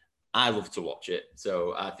I love to watch it.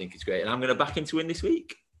 So I think it's great. And I'm going to back him to win this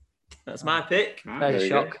week. That's my pick. There's a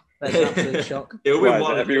shock. There's an absolute shock. It'll win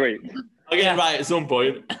one every week. I'll get it right at some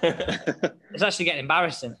point. It's actually getting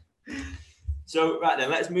embarrassing. So, right then,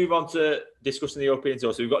 let's move on to discussing the European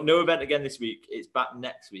Tour. So, we've got no event again this week. It's back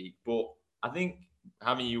next week. But I think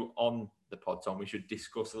having you on the pod, Tom, we should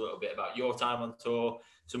discuss a little bit about your time on tour,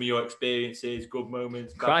 some of your experiences, good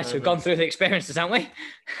moments. Christ, we've gone through the experiences, haven't we?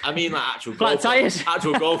 I mean, like actual flat golf tires. ones,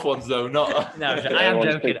 actual golf ones, though, not. No, I am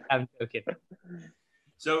joking. I'm joking.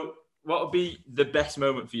 So, what would be the best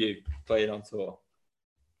moment for you playing on tour?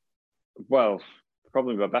 Well,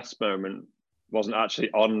 probably my best moment wasn't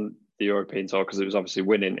actually on the European Tour because it was obviously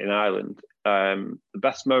winning in Ireland. The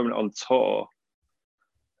best moment on tour,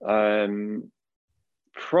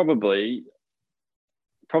 probably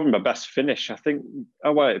my best finish. I think.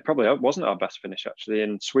 Oh wait, it probably wasn't our best finish actually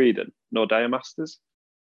in Sweden, Nordea Masters.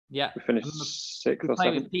 Yeah, we finished sixth or played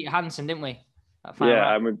seventh. with Peter Hansen, didn't we?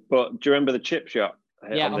 Yeah, but do you remember the chip shot?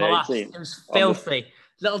 Yeah, on the last. It was filthy.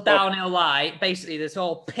 Little downhill lie. Basically, there's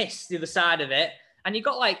all piss the other side of it, and you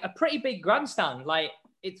got like a pretty big grandstand. Like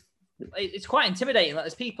it's quite intimidating. Like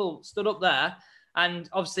there's people stood up there, and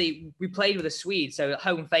obviously we played with a Swede, so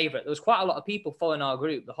home favourite. There was quite a lot of people following our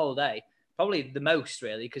group the whole day. Probably the most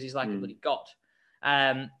really, because he's like a bloody god.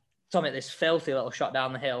 Tom hit this filthy little shot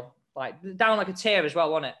down the hill, like down like a tier as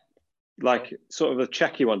well, wasn't it? Like sort of a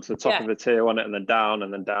checky one to the top of the tier, wasn't it? And then down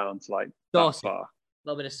to like that far. A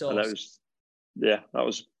little bit of sauce. And that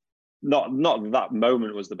was not that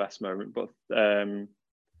moment was the best moment, but it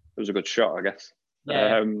was a good shot, I guess.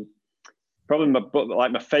 Yeah. Probably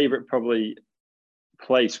my favourite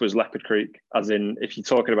place was Leopard Creek, as in if you're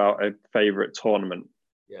talking about a favourite tournament.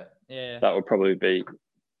 Yeah. That would probably be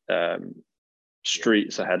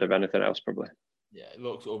streets ahead of anything else, probably. Yeah, it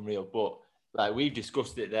looks unreal. But like we've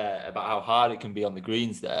discussed it there about how hard it can be on the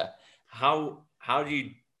greens there. How do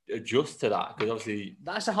you adjust to that? Because obviously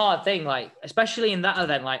that's a hard thing. Like especially in that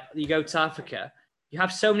event, like you go to Africa, you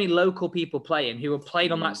have so many local people playing who have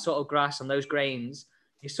played on that sort of grass on those grains.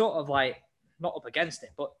 You're sort of like not up against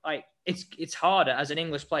it, but like it's harder as an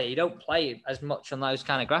English player. You don't play as much on those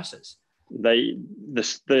kind of grasses. I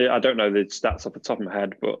don't know the stats off the top of my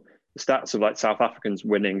head, but the stats of like South Africans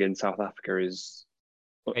winning in South Africa is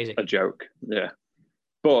crazy. A joke. Yeah.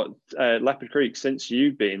 But Leopard Creek, since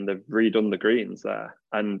you've been, they've redone the greens there,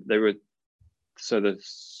 and they were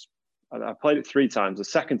I played it 3 times. The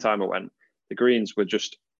second time I went, the greens were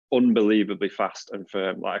just unbelievably fast and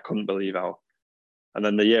firm. Like I couldn't believe how. And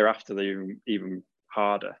then the year after, they were even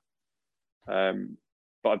harder. But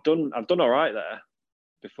I've done all right there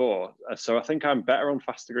before, so I think I'm better on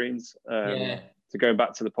faster greens. So going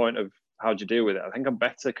back to the point of how do you deal with it, I think I'm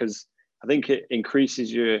better because I think it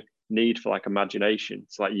increases your need for like imagination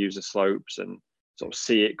to like use the slopes and sort of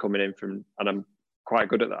see it coming in from, and I'm quite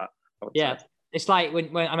good at that. Yeah, it's like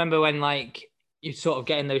when I remember when like you sort of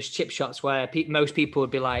getting those chip shots where most people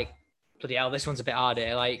would be like, bloody hell, this one's a bit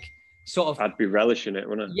harder. Like sort of, I'd be relishing it,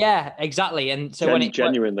 wouldn't I? Yeah, exactly. And so when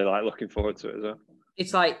genuinely like looking forward to it as well.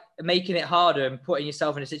 It's like making it harder and putting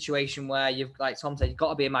yourself in a situation where you've, like Tom said, you've got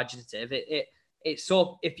to be imaginative. It's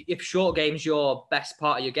sort of, if short game's your best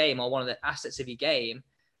part of your game or one of the assets of your game,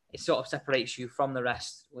 it sort of separates you from the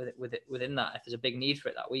rest within that if there's a big need for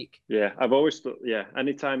it that week. Yeah, I've always thought,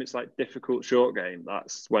 anytime it's like difficult short game,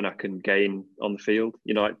 that's when I can gain on the field.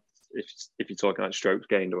 You know, like if you're talking like strokes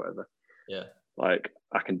gained or whatever. Yeah. Like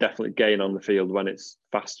I can definitely gain on the field when it's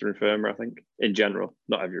faster and firmer, I think, in general.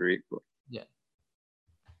 Not every week, but. Yeah.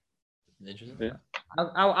 Interesting. Yeah.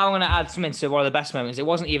 I want to add something to one of the best moments. It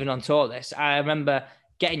wasn't even on tour, this. I remember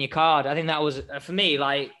getting your card. I think that was, for me,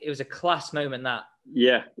 like, it was a class moment, that.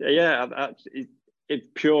 Yeah. It's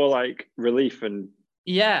pure, like, relief and,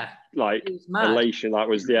 like, elation.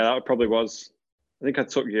 That probably was. I think I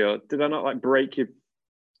took did I not, like, break your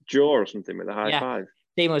jaw or something with a high five?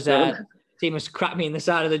 Team was cracked me in the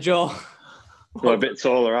side of the jaw. Well, a bit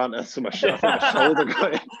taller, aren't I? So my shoulder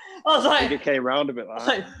got it. I was like, it came round a bit like that.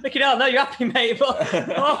 Like, look it out. No, you're happy, mate.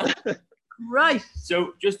 But right.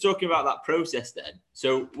 So, just talking about that process, then.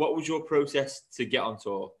 So, what was your process to get on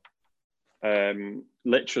tour?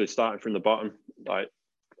 Literally starting from the bottom, like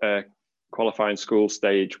qualifying school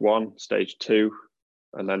stage 1, stage 2,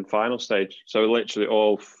 and then final stage. So, literally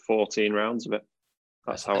all 14 rounds of it.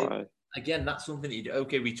 That's how Again, that's something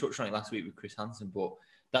that we touched on it last week with Chris Hansen, but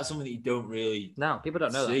that's something that you don't really. No, people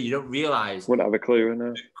don't know that. You don't realise. Wouldn't have a clue.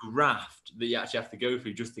 No. The graft that you actually have to go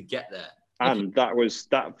through just to get there. And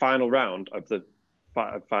that final round of the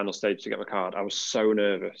final stage to get my card. I was so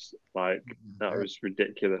nervous. Like that was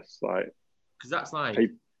ridiculous. Like because that's like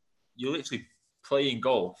you're literally playing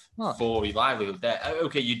golf for your livelihood. There,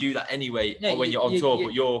 okay, you do that anyway when you're on tour,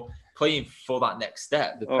 but you're playing for that next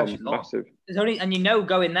step. The pressure's on. Massive. There's only, and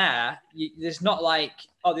going there, there's not like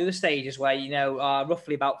the other stages where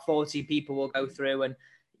roughly about 40 people will go through, and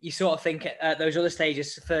you sort of think at those other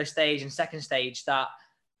stages, first stage and second stage, that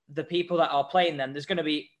the people that are playing them, there's going to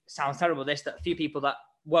be, sounds terrible, that a few people that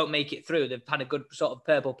won't make it through. They've had a good sort of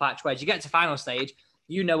purple patch. Whereas you get to final stage,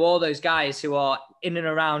 all those guys who are in and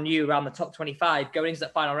around the top 25 going into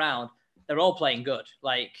that final round, they're all playing good.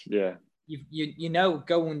 Like, yeah,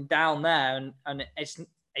 going down there, and it's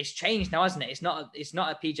changed now, hasn't it? It's not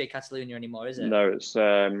a PJ Catalunya anymore, is it? No, it's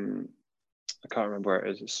I can't remember where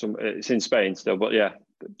it is. It's in Spain still, but yeah,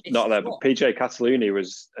 not there. But PJ Catalunya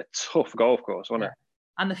was a tough golf course, wasn't it?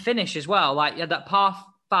 And the finish as well. Like, you had that par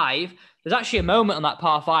 5. There's actually a moment on that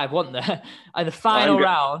par 5, wasn't there? And the final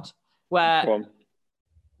round where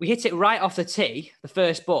we hit it right off the tee, the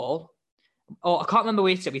first ball. Oh, I can't remember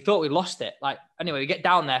where we hit it. We thought we lost it. Like, anyway, we get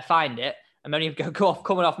down there, find it, and then you go off,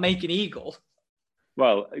 coming off, make an eagle.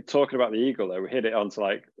 Well, talking about the eagle, though, we hit it onto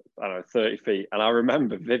 30 feet. And I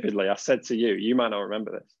remember vividly, I said to you, you might not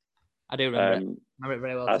remember this. I do remember it. I remember it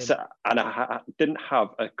very well. I didn't have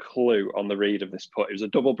a clue on the read of this putt. It was a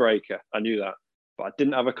double breaker. I knew that. But I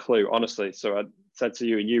didn't have a clue, honestly. So I said to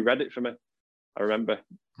you, and you read it for me. I remember.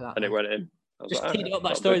 And it went in. Just teed up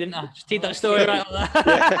that story, didn't I? Just teed that story right on there.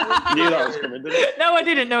 Yeah, knew that was coming, didn't it? No, I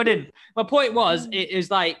didn't. My point was, it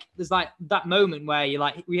was like, there's like that moment where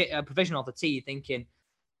we hit a provisional off the tee, thinking,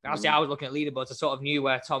 obviously I was looking at leaderboards, I sort of knew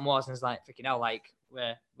where Tom was, and it's like, freaking hell, like,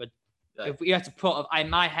 if we had to put,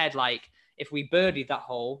 in my head, like, if we birdied that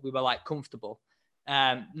hole, we were like comfortable,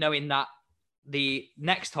 knowing that the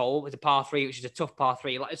next hole is a par 3, which is a tough par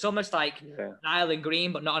 3. Like, it's almost like an island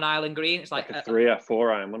green, but not an island green. It's like a 3 or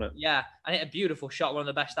 4 iron, wasn't it? Yeah, and hit a beautiful shot, one of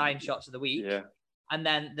the best iron shots of the week. Yeah. And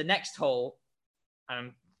then the next hole,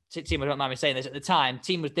 Timo, don't mind me saying this, at the time,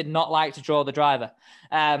 did not like to draw the driver.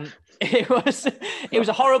 It was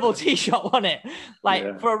a horrible tee shot, wasn't it?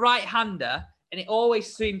 Like, for a right-hander, and it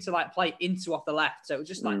always seemed to like play into off the left. So it was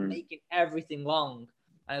just like making everything long.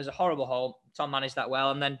 And it was a horrible hole. Tom managed that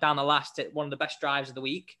well. And then down the last, hit one of the best drives of the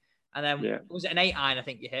week. And then was it an 8 iron, I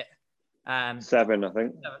think you hit? 7, I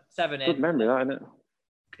think. 7 in. Good memory, that, isn't it?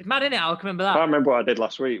 It's mad, isn't it? I can remember that. I can't remember what I did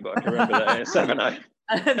last week, but I can remember that. 7 iron.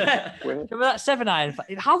 Remember that 7 iron?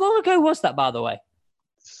 How long ago was that, by the way?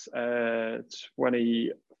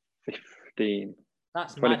 2015.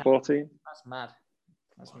 That's 2014. Mad.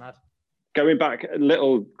 That's mad. Going back, a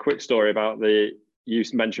little quick story about you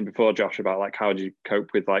mentioned before, Josh, about like how do you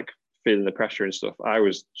cope with like feeling the pressure and stuff. I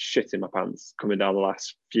was shitting my pants coming down the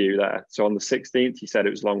last few there. So on the 16th, you said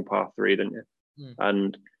it was long par 3, didn't you?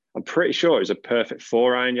 And I'm pretty sure it was a perfect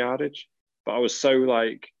 4 iron yardage, but I was so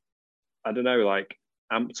like, I don't know, like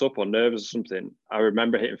amped up or nervous or something. I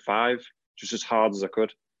remember hitting 5 just as hard as I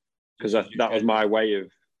could, because that was my way of,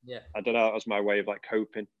 I don't know, that was my way of like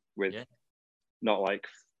coping with not like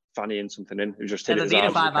fannying something in. It was just hitting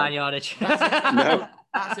a 5 iron yardage. No.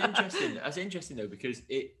 That's interesting. That's interesting though, because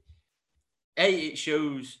it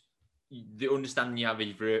shows the understanding you have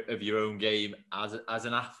of your own game as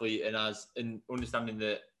an athlete, and understanding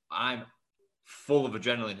that I'm full of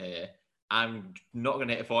adrenaline here. I'm not going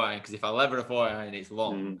to hit a 4 iron, because if I lever a 4 iron, it's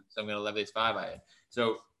long. So I'm going to lever this 5 iron.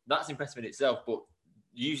 So that's impressive in itself. But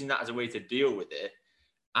using that as a way to deal with it,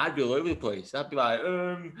 I'd be all over the place. I'd be like,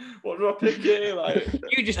 what do I pick here? Like,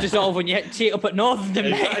 you just dissolve when you tee it up at Northern,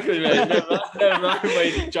 mate. Exactly, mate. Never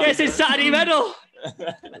mind. Yes, it's Saturday medal.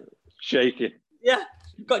 Shaky. Yeah,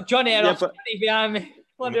 got Johnny here behind me.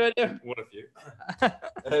 What do I do? One of you.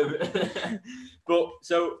 But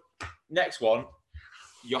so next one,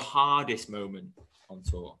 your hardest moment on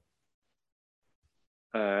tour.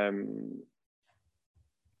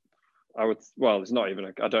 It's not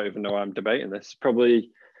even, I don't even know why I'm debating this. Probably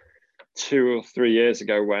 2 or 3 years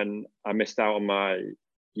ago, when I missed out on my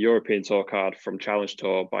European Tour card from Challenge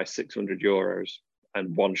Tour by €600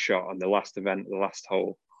 and one shot on the last event, the last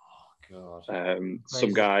hole. Oh,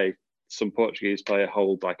 God. Some Portuguese player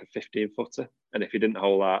holed like a 15-footer. And if he didn't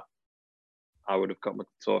hold that, I would have got my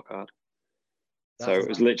tour card. So it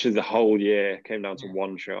was literally the whole year came down to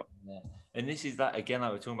one shot. Yeah. And this is that, again,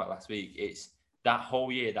 like we were talking about last week, it's that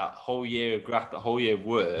whole year of graft, that whole year of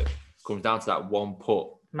work comes down to that one putt.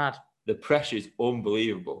 Mad. The pressure is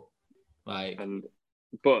unbelievable.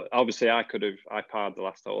 But obviously I parred the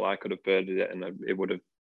last hole. I could have birdied it and it would have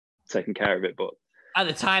taken care of it. But at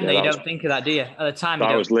the time, you don't think of that, do you? At the time,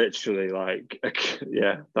 that was literally like,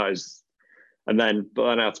 that is. But then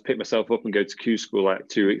I had to pick myself up and go to Q school like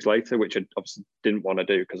 2 weeks later, which I obviously didn't want to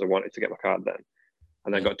do because I wanted to get my card then.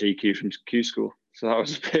 And then got DQ'd from Q school. So that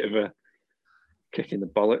was a bit of a kick in the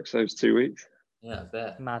bollocks those 2 weeks. Yeah, I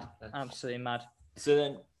bet. Mad. Absolutely mad. So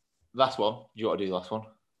then last one. Do you want to do the last one?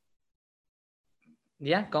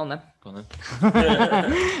 Yeah, go on then. Go on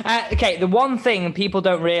then. Okay, the one thing people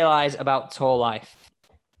don't realise about tour life.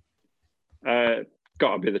 Got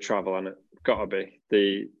to be the travel, hasn't it? Got to be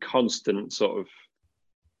the constant sort of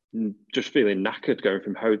just feeling knackered going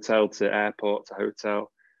from hotel to airport to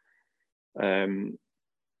hotel.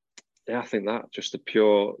 Yeah, I think that just the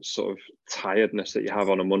pure sort of tiredness that you have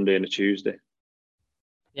on a Monday and a Tuesday.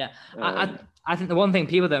 Yeah, I think the one thing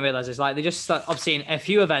people don't realise is like they just start, obviously in a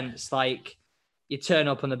few events, like you turn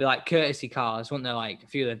up and there'll be like courtesy cars, won't there? Like a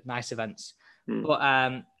few of the nice events, but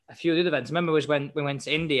a few of the other events. I remember was when we went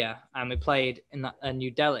to India and we played in that New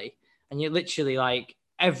Delhi, and you literally like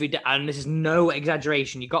every day, and this is no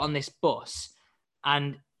exaggeration, you got on this bus,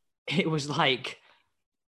 and it was like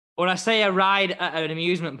when I say a ride at an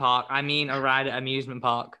amusement park, I mean a ride at an amusement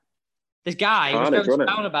park. This guy was going to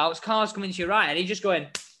roundabouts, cars coming to your right, and he's just going.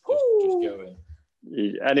 Just going.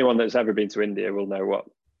 Anyone that's ever been to India will know what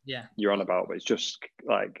you're on about, but it's just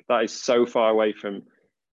like that is so far away from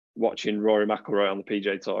watching Rory McIlroy on the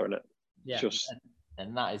PGA Tour, isn't it? Yeah,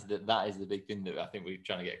 and that is the big thing that I think we're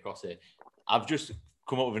trying to get across here. I've just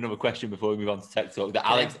come up with another question before we move on to Tech Talk that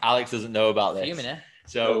Alex doesn't know about this.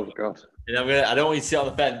 So, oh God, I don't want you to sit on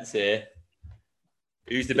the fence here.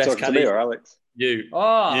 Who's the best caddy? To me or Alex? You.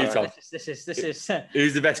 Oh, you, Tom. This is.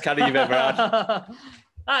 Who's the best caddy you've ever had?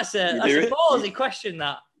 That's a ballsy question.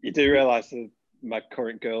 That you do realise that my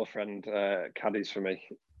current girlfriend caddies for me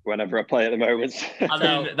whenever I play at the moment. I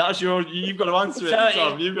know. That's you've got to answer it,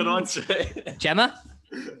 Tom. You've got to answer it. Gemma?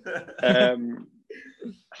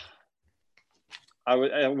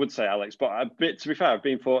 I would say Alex, but to be fair, I've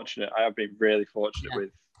been fortunate. I have been really fortunate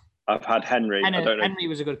with. I've had Henry. Henry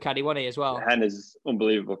was a good caddy, wasn't he, as well? Hen is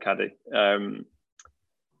unbelievable caddy. But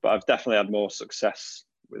I've definitely had more success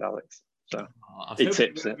with Alex. So he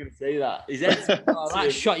tips it. Going to say that.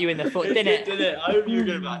 That shot you in the foot, didn't it? Did it? I hope you were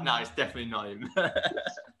going to be like, no, it's definitely not him.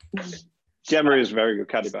 Gemma is a very good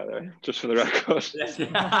caddy, by the way, just for the record.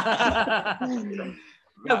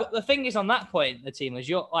 No, but the thing is, on that point, the team was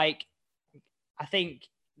you're like, I think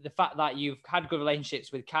the fact that you've had good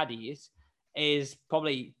relationships with caddies is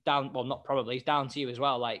probably down. Well, not probably, it's down to you as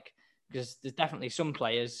well. Like, because there's definitely some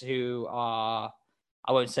players who are,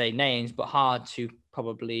 I won't say names, but hard to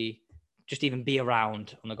probably just even be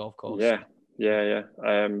around on the golf course. Yeah.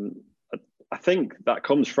 I think that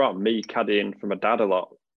comes from me caddying for my dad a lot.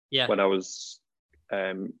 Yeah. When I was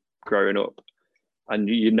growing up, and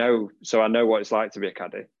so I know what it's like to be a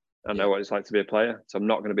caddy. I know what it's like to be a player. So I'm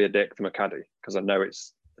not going to be a dick to my caddy because I know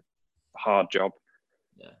it's a hard job.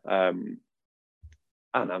 Yeah.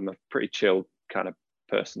 And I'm a pretty chill kind of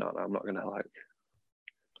person. I'm not going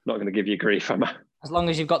to give you grief. As long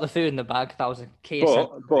as you've got the food in the bag, that was a key.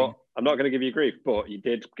 But I'm not going to give you grief. But you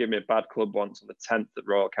did give me a bad club once on the 10th at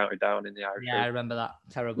Royal County Down in the Irish. Yeah, I remember that.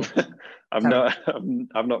 Terrible. I've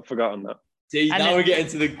not forgotten that. See, now we're getting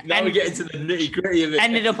to the nitty gritty of it.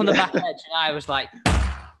 Ended up on the back edge, and I was like,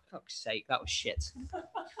 "Fuck's sake, that was shit."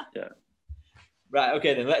 Yeah. Right.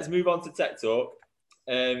 Okay. Then let's move on to Tech Talk,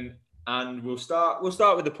 and we'll start with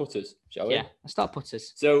the putters, shall we? Yeah, let's start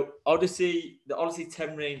putters. So the Odyssey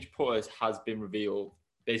 10 range putters has been revealed.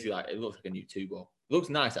 Basically, like it looks like a new 2-ball. It looks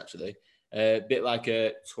nice actually. A bit like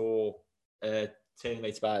a Tour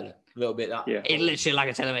TaylorMade Spider. A little bit that. Yeah. It literally like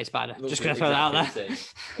a TaylorMade Spider. Just gonna throw that out there.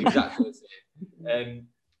 Exactly the same.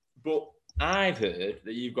 But I've heard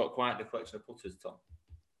that you've got quite a collection of putters, Tom.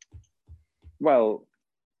 Well,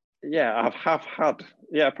 yeah, I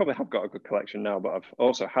probably have got a good collection now, but I've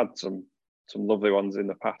also had some lovely ones in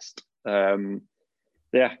the past.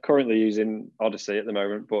 Currently using Odyssey at the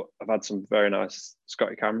moment, but I've had some very nice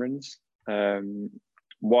Scotty Camerons.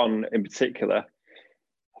 One in particular,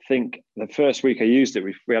 I think the first week I used it,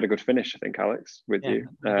 we had a good finish, I think, Alex, with you.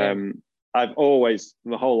 I've always,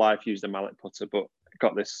 my whole life, used a mallet putter, but I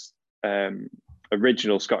got this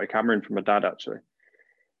original Scotty Cameron from my dad, actually.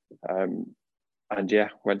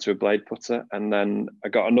 Went to a blade putter, and then I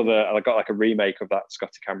got like a remake of that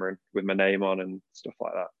Scotty Cameron with my name on and stuff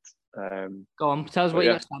like that. Go on, tell us what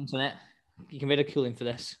you got stamped on it. You can ridicule him for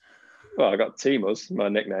this. Well, I got T-Muz, my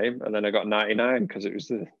nickname, and then I got 99 because it was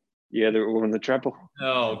the year that we won the treble.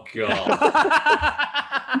 Oh God!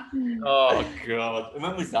 Oh God!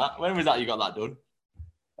 When was that? When was that you got that done?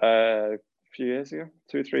 A few years ago,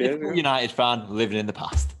 2 or 3 years ago. United fan living in the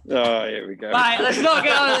past. Oh, here we go. Right, let's not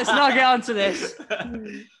get on to this.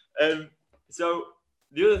 So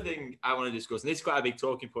the other thing I want to discuss, and this is quite a big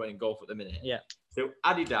talking point in golf at the minute. Yeah. So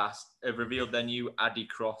Adidas have revealed their new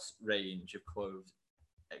Adicross range of clothes,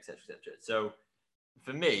 etc., etc. So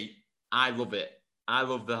for me, I love it. I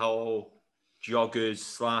love the whole joggers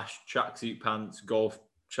 / tracksuit pants golf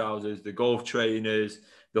trousers, the golf trainers,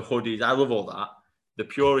 the hoodies. I love all that. The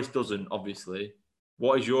purist doesn't, obviously.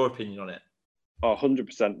 What is your opinion on it?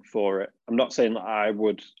 100% for it. I'm not saying that I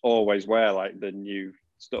would always wear like the new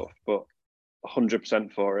stuff, but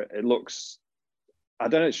 100% for it. It looks, I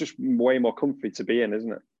don't know, it's just way more comfy to be in,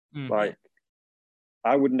 isn't it? Like,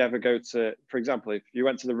 I would never go to, for example, if you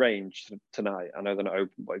went to the range tonight, I know they're not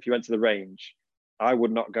open, but if you went to the range, I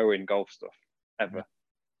would not go in golf stuff ever.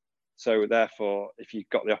 So therefore, if you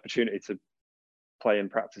got the opportunity to play and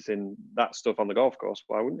practice in that stuff on the golf course,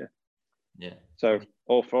 why wouldn't you? Yeah. So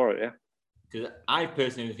all for it, yeah. Because I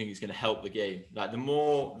personally think it's going to help the game. Like the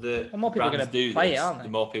more people are going to do play this, it, aren't they? the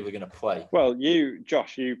more people are going to play. Well,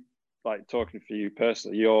 Josh, like talking for you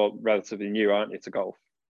personally, you're relatively new, aren't you, to golf?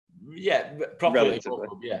 Yeah, properly. Relatively.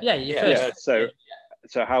 Yeah. So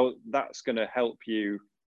how that's going to help you?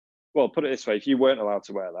 Well, put it this way: if you weren't allowed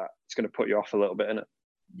to wear that, it's going to put you off a little bit, innit?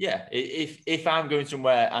 Yeah. If I'm going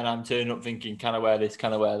somewhere and I'm turning up thinking, can I wear this?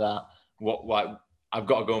 Can I wear that? I've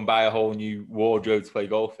got to go and buy a whole new wardrobe to play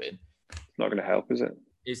golf in. It's not going to help, is it?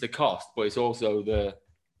 It's the cost, but it's also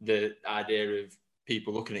the idea of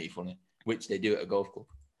people looking at you funny, which they do at a golf club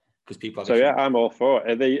because people. So yeah, I'm all for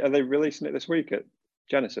it. Are they releasing it this week at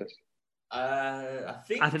Genesis? I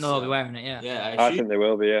think they'll be wearing it. Yeah, I think they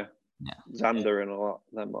will be. Yeah. Xander and a lot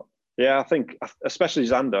them lot. Yeah, I think especially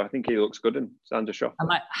Xander. I think he looks good in Xander shop. And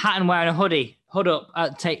like Hatton wearing a hood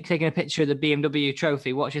up, taking a picture of the BMW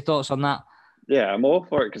trophy. What's your thoughts on that? Yeah, I'm all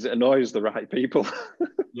for it because it annoys the right people.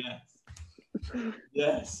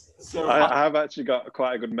 Yes. So I have actually got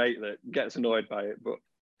quite a good mate that gets annoyed by it, but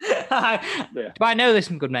yeah. Do I know this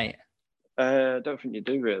good mate? I don't think you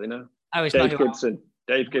do really, no.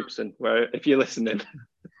 Dave Gibson, where if you're listening.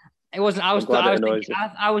 It wasn't. I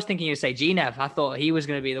was thinking you'd say Genev. I thought he was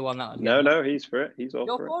going to be the one that. No, he's for it. He's all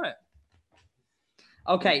for it.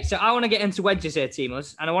 Okay, so I want to get into wedges here,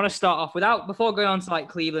 teamers, and I want to start off before going on to like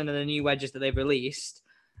Cleveland and the new wedges that they've released.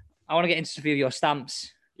 I want to get into a few of your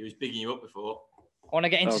stamps. He was bigging you up before. I want to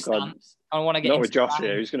get into stamps. I want to get not into with Josh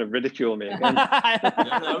here. He's going to ridicule me again.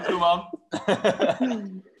 No, come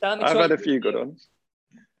on. I've had a few good ones.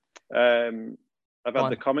 I've had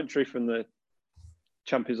the commentary from the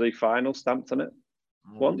Champions League final stamped on it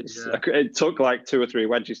once. Yeah. It took like 2 or 3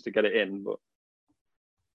 wedges to get it in, but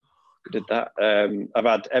I did that. I've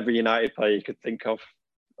had every United player you could think of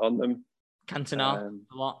on them. Cantona,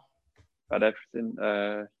 a lot. Had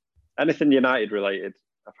everything. Anything United related,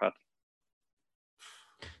 I've had.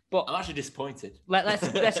 But I'm actually disappointed.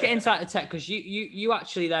 Let's get inside the tech because you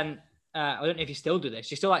actually then I don't know if you still do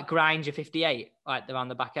this. You still like grind your 58 like around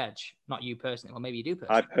the back edge. Not you personally. Well, maybe you do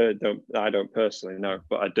personally. I don't personally know,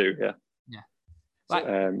 but I do. Yeah. Yeah. Like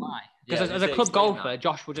why? Because as a club golfer,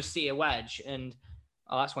 Josh will just see a wedge and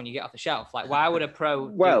that's when you get off the shelf. Like why would a pro?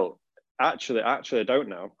 Well, actually, I don't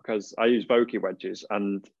know because I use Vokey wedges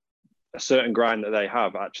and a certain grind that they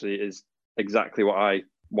have actually is exactly what I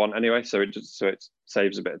want anyway. So it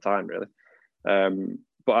saves a bit of time really.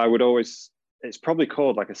 But I would always. It's probably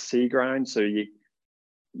called like a C grind. So you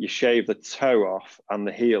shave the toe off and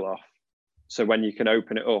the heel off. So when you can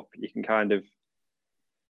open it up, you can kind of,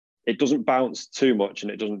 it doesn't bounce too much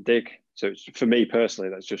and it doesn't dig. So it's, for me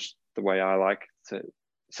personally, that's just the way I like to, it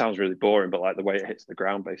sounds really boring, but like the way it hits the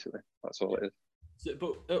ground, basically. That's all it is. So,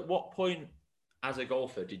 but at what point as a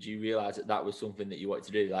golfer did you realize that was something that you wanted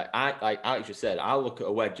to do? Like Alex just said, I'll look at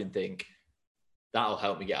a wedge and think, that'll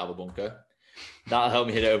help me get out of the bunker. That'll help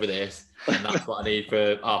me hit it over this. And that's what I need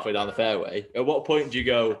for halfway down the fairway. At what point do you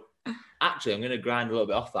go, actually, I'm going to grind a little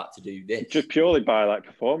bit off that to do this? Just purely by like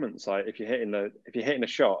performance. Like if you're hitting a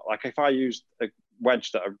shot, like if I used a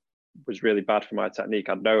wedge that was really bad for my technique,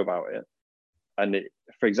 I'd know about it. And it,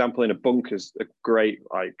 for example, in a bunker's a great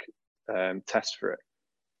like test for it.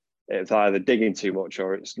 It's either digging too much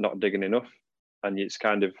or it's not digging enough. And it's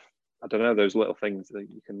kind of, I don't know, those little things that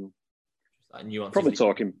you can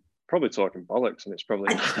probably talking bollocks, and it's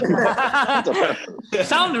probably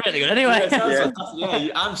sounds really good anyway.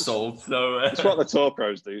 Yeah, I'm sold. So it's what the tour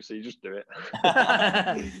pros do, so you just do it.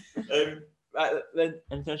 Right, then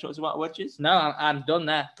anything else about wedges? No, I'm done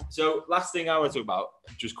there. So last thing I want to talk about,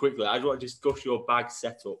 just quickly, I just want to discuss your bag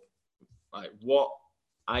setup. Like what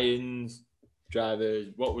irons,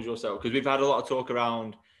 drivers, what was your setup? Because we've had a lot of talk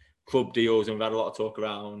around club deals and we've had a lot of talk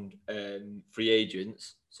around free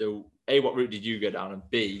agents. So A, what route did you go down? And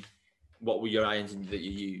B, what were your irons that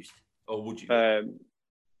you used? Or would you?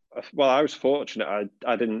 Well, I was fortunate.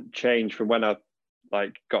 I didn't change from when I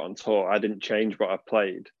got on tour. I didn't change what I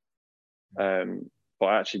played. But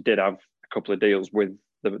I actually did have a couple of deals with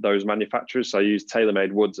those manufacturers. So I used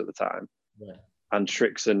TaylorMade woods at the time and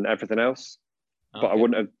Strix and everything else. but I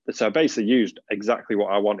wouldn't have. So I basically used exactly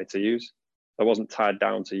what I wanted to use. I wasn't tied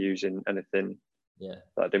down to using anything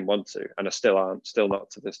that I didn't want to, and I still aren't, still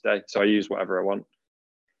not to this day. So I use whatever I want,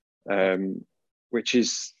 which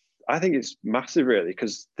is, I think it's massive, really,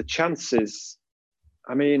 because the chances,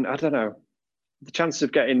 I mean, I don't know, the chances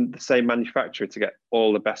of getting the same manufacturer to get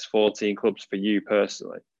all the best 14 clubs for you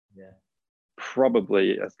personally,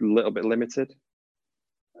 probably a little bit limited.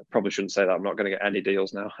 I probably shouldn't say that. I'm not going to get any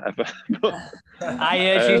deals now, ever. But, I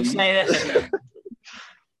urge you to say this.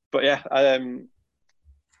 But yeah, I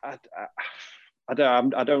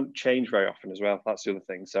don't change very often as well. That's the other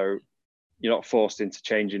thing. So you're not forced into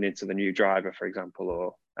changing into the new driver, for example,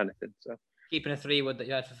 or anything. So keeping a 3-wood that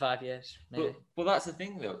you had for 5 years. But that's the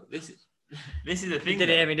thing, though. This is the thing. He didn't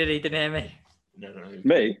hear me, did he? Didn't hear me. No.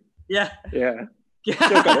 Me? Yeah.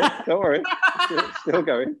 Still going. Don't worry. Still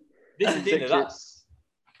going. This is the thing. That's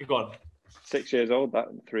go on. 6 years old. That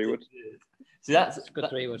 3-wood. So that's a good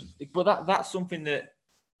 3-wood. But that's something that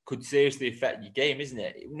could seriously affect your game, isn't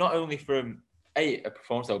it? Not only from a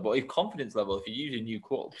performance level, but a confidence level if you're using new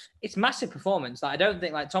clubs. It's massive performance. Like, I don't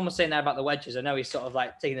think, like Tom was saying there about the wedges, I know he's sort of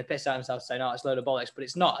like taking the piss out of himself saying, oh, it's a load of bollocks, but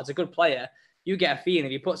it's not. As a good player, you get a feeling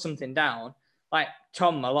if you put something down, like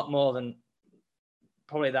Tom, a lot more than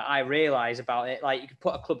probably that I realise about it. Like, you could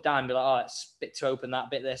put a club down and be like, oh, it's a bit too open, that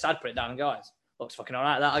bit this. I'd put it down and go, it looks fucking all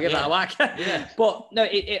right, that. I'll give that a whack. But no,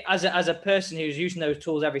 as a person who's using those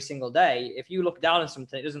tools every single day, if you look down at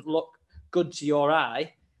something, it doesn't look good to your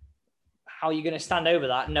eye, how are you going to stand over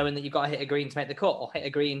that knowing that you've got to hit a green to make the cut, or hit a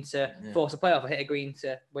green to force a playoff, or hit a green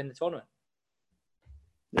to win the tournament?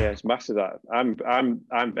 Yeah, it's massive. That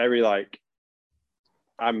I'm very like,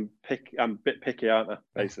 I'm a bit picky, aren't I?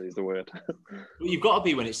 Basically, is the word. Well, you've got to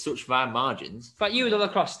be when it's such fine margins. But you with a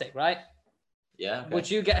lacrosse stick, right? Yeah. Okay. Would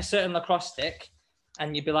you get a certain lacrosse stick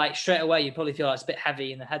and you'd be like, straight away, you'd probably feel like it's a bit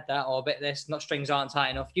heavy in the head, that, or a bit this, not strings aren't tight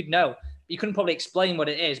enough. You'd know. You couldn't probably explain what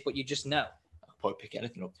it is, but you just know. Probably pick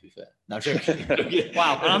anything up, to be fair. No, I'm joking.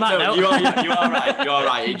 Wow. And on that note, you are right. You are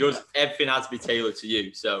right. It does. Everything has to be tailored to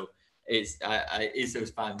you. So it's those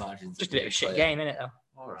fine margins. Just a bit of a shit game, isn't it, though?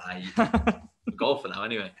 All right. Golf for now,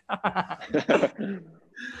 anyway.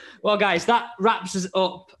 Well, guys, that wraps us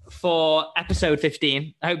up for episode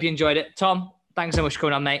 15. I hope you enjoyed it. Tom, thanks so much for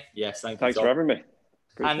coming on, mate. Yes, thanks for having me.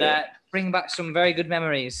 And bring back some very good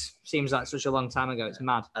memories. Seems like such a long time ago. It's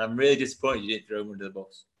mad. And I'm really disappointed you didn't throw him under the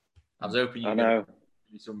bus. I was hoping you know.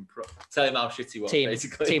 Tell him how shit he was,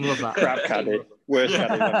 basically. Team love that. Crap caddy. Worst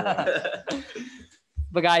caddy ever.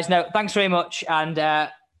 But guys, no, thanks very much. And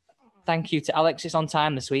thank you to Alex. It's on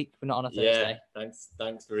time this week. We're not on a Thursday. Yeah,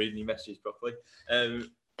 thanks for reading your messages properly.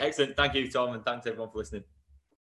 Excellent. Thank you, Tom, and thanks everyone for listening.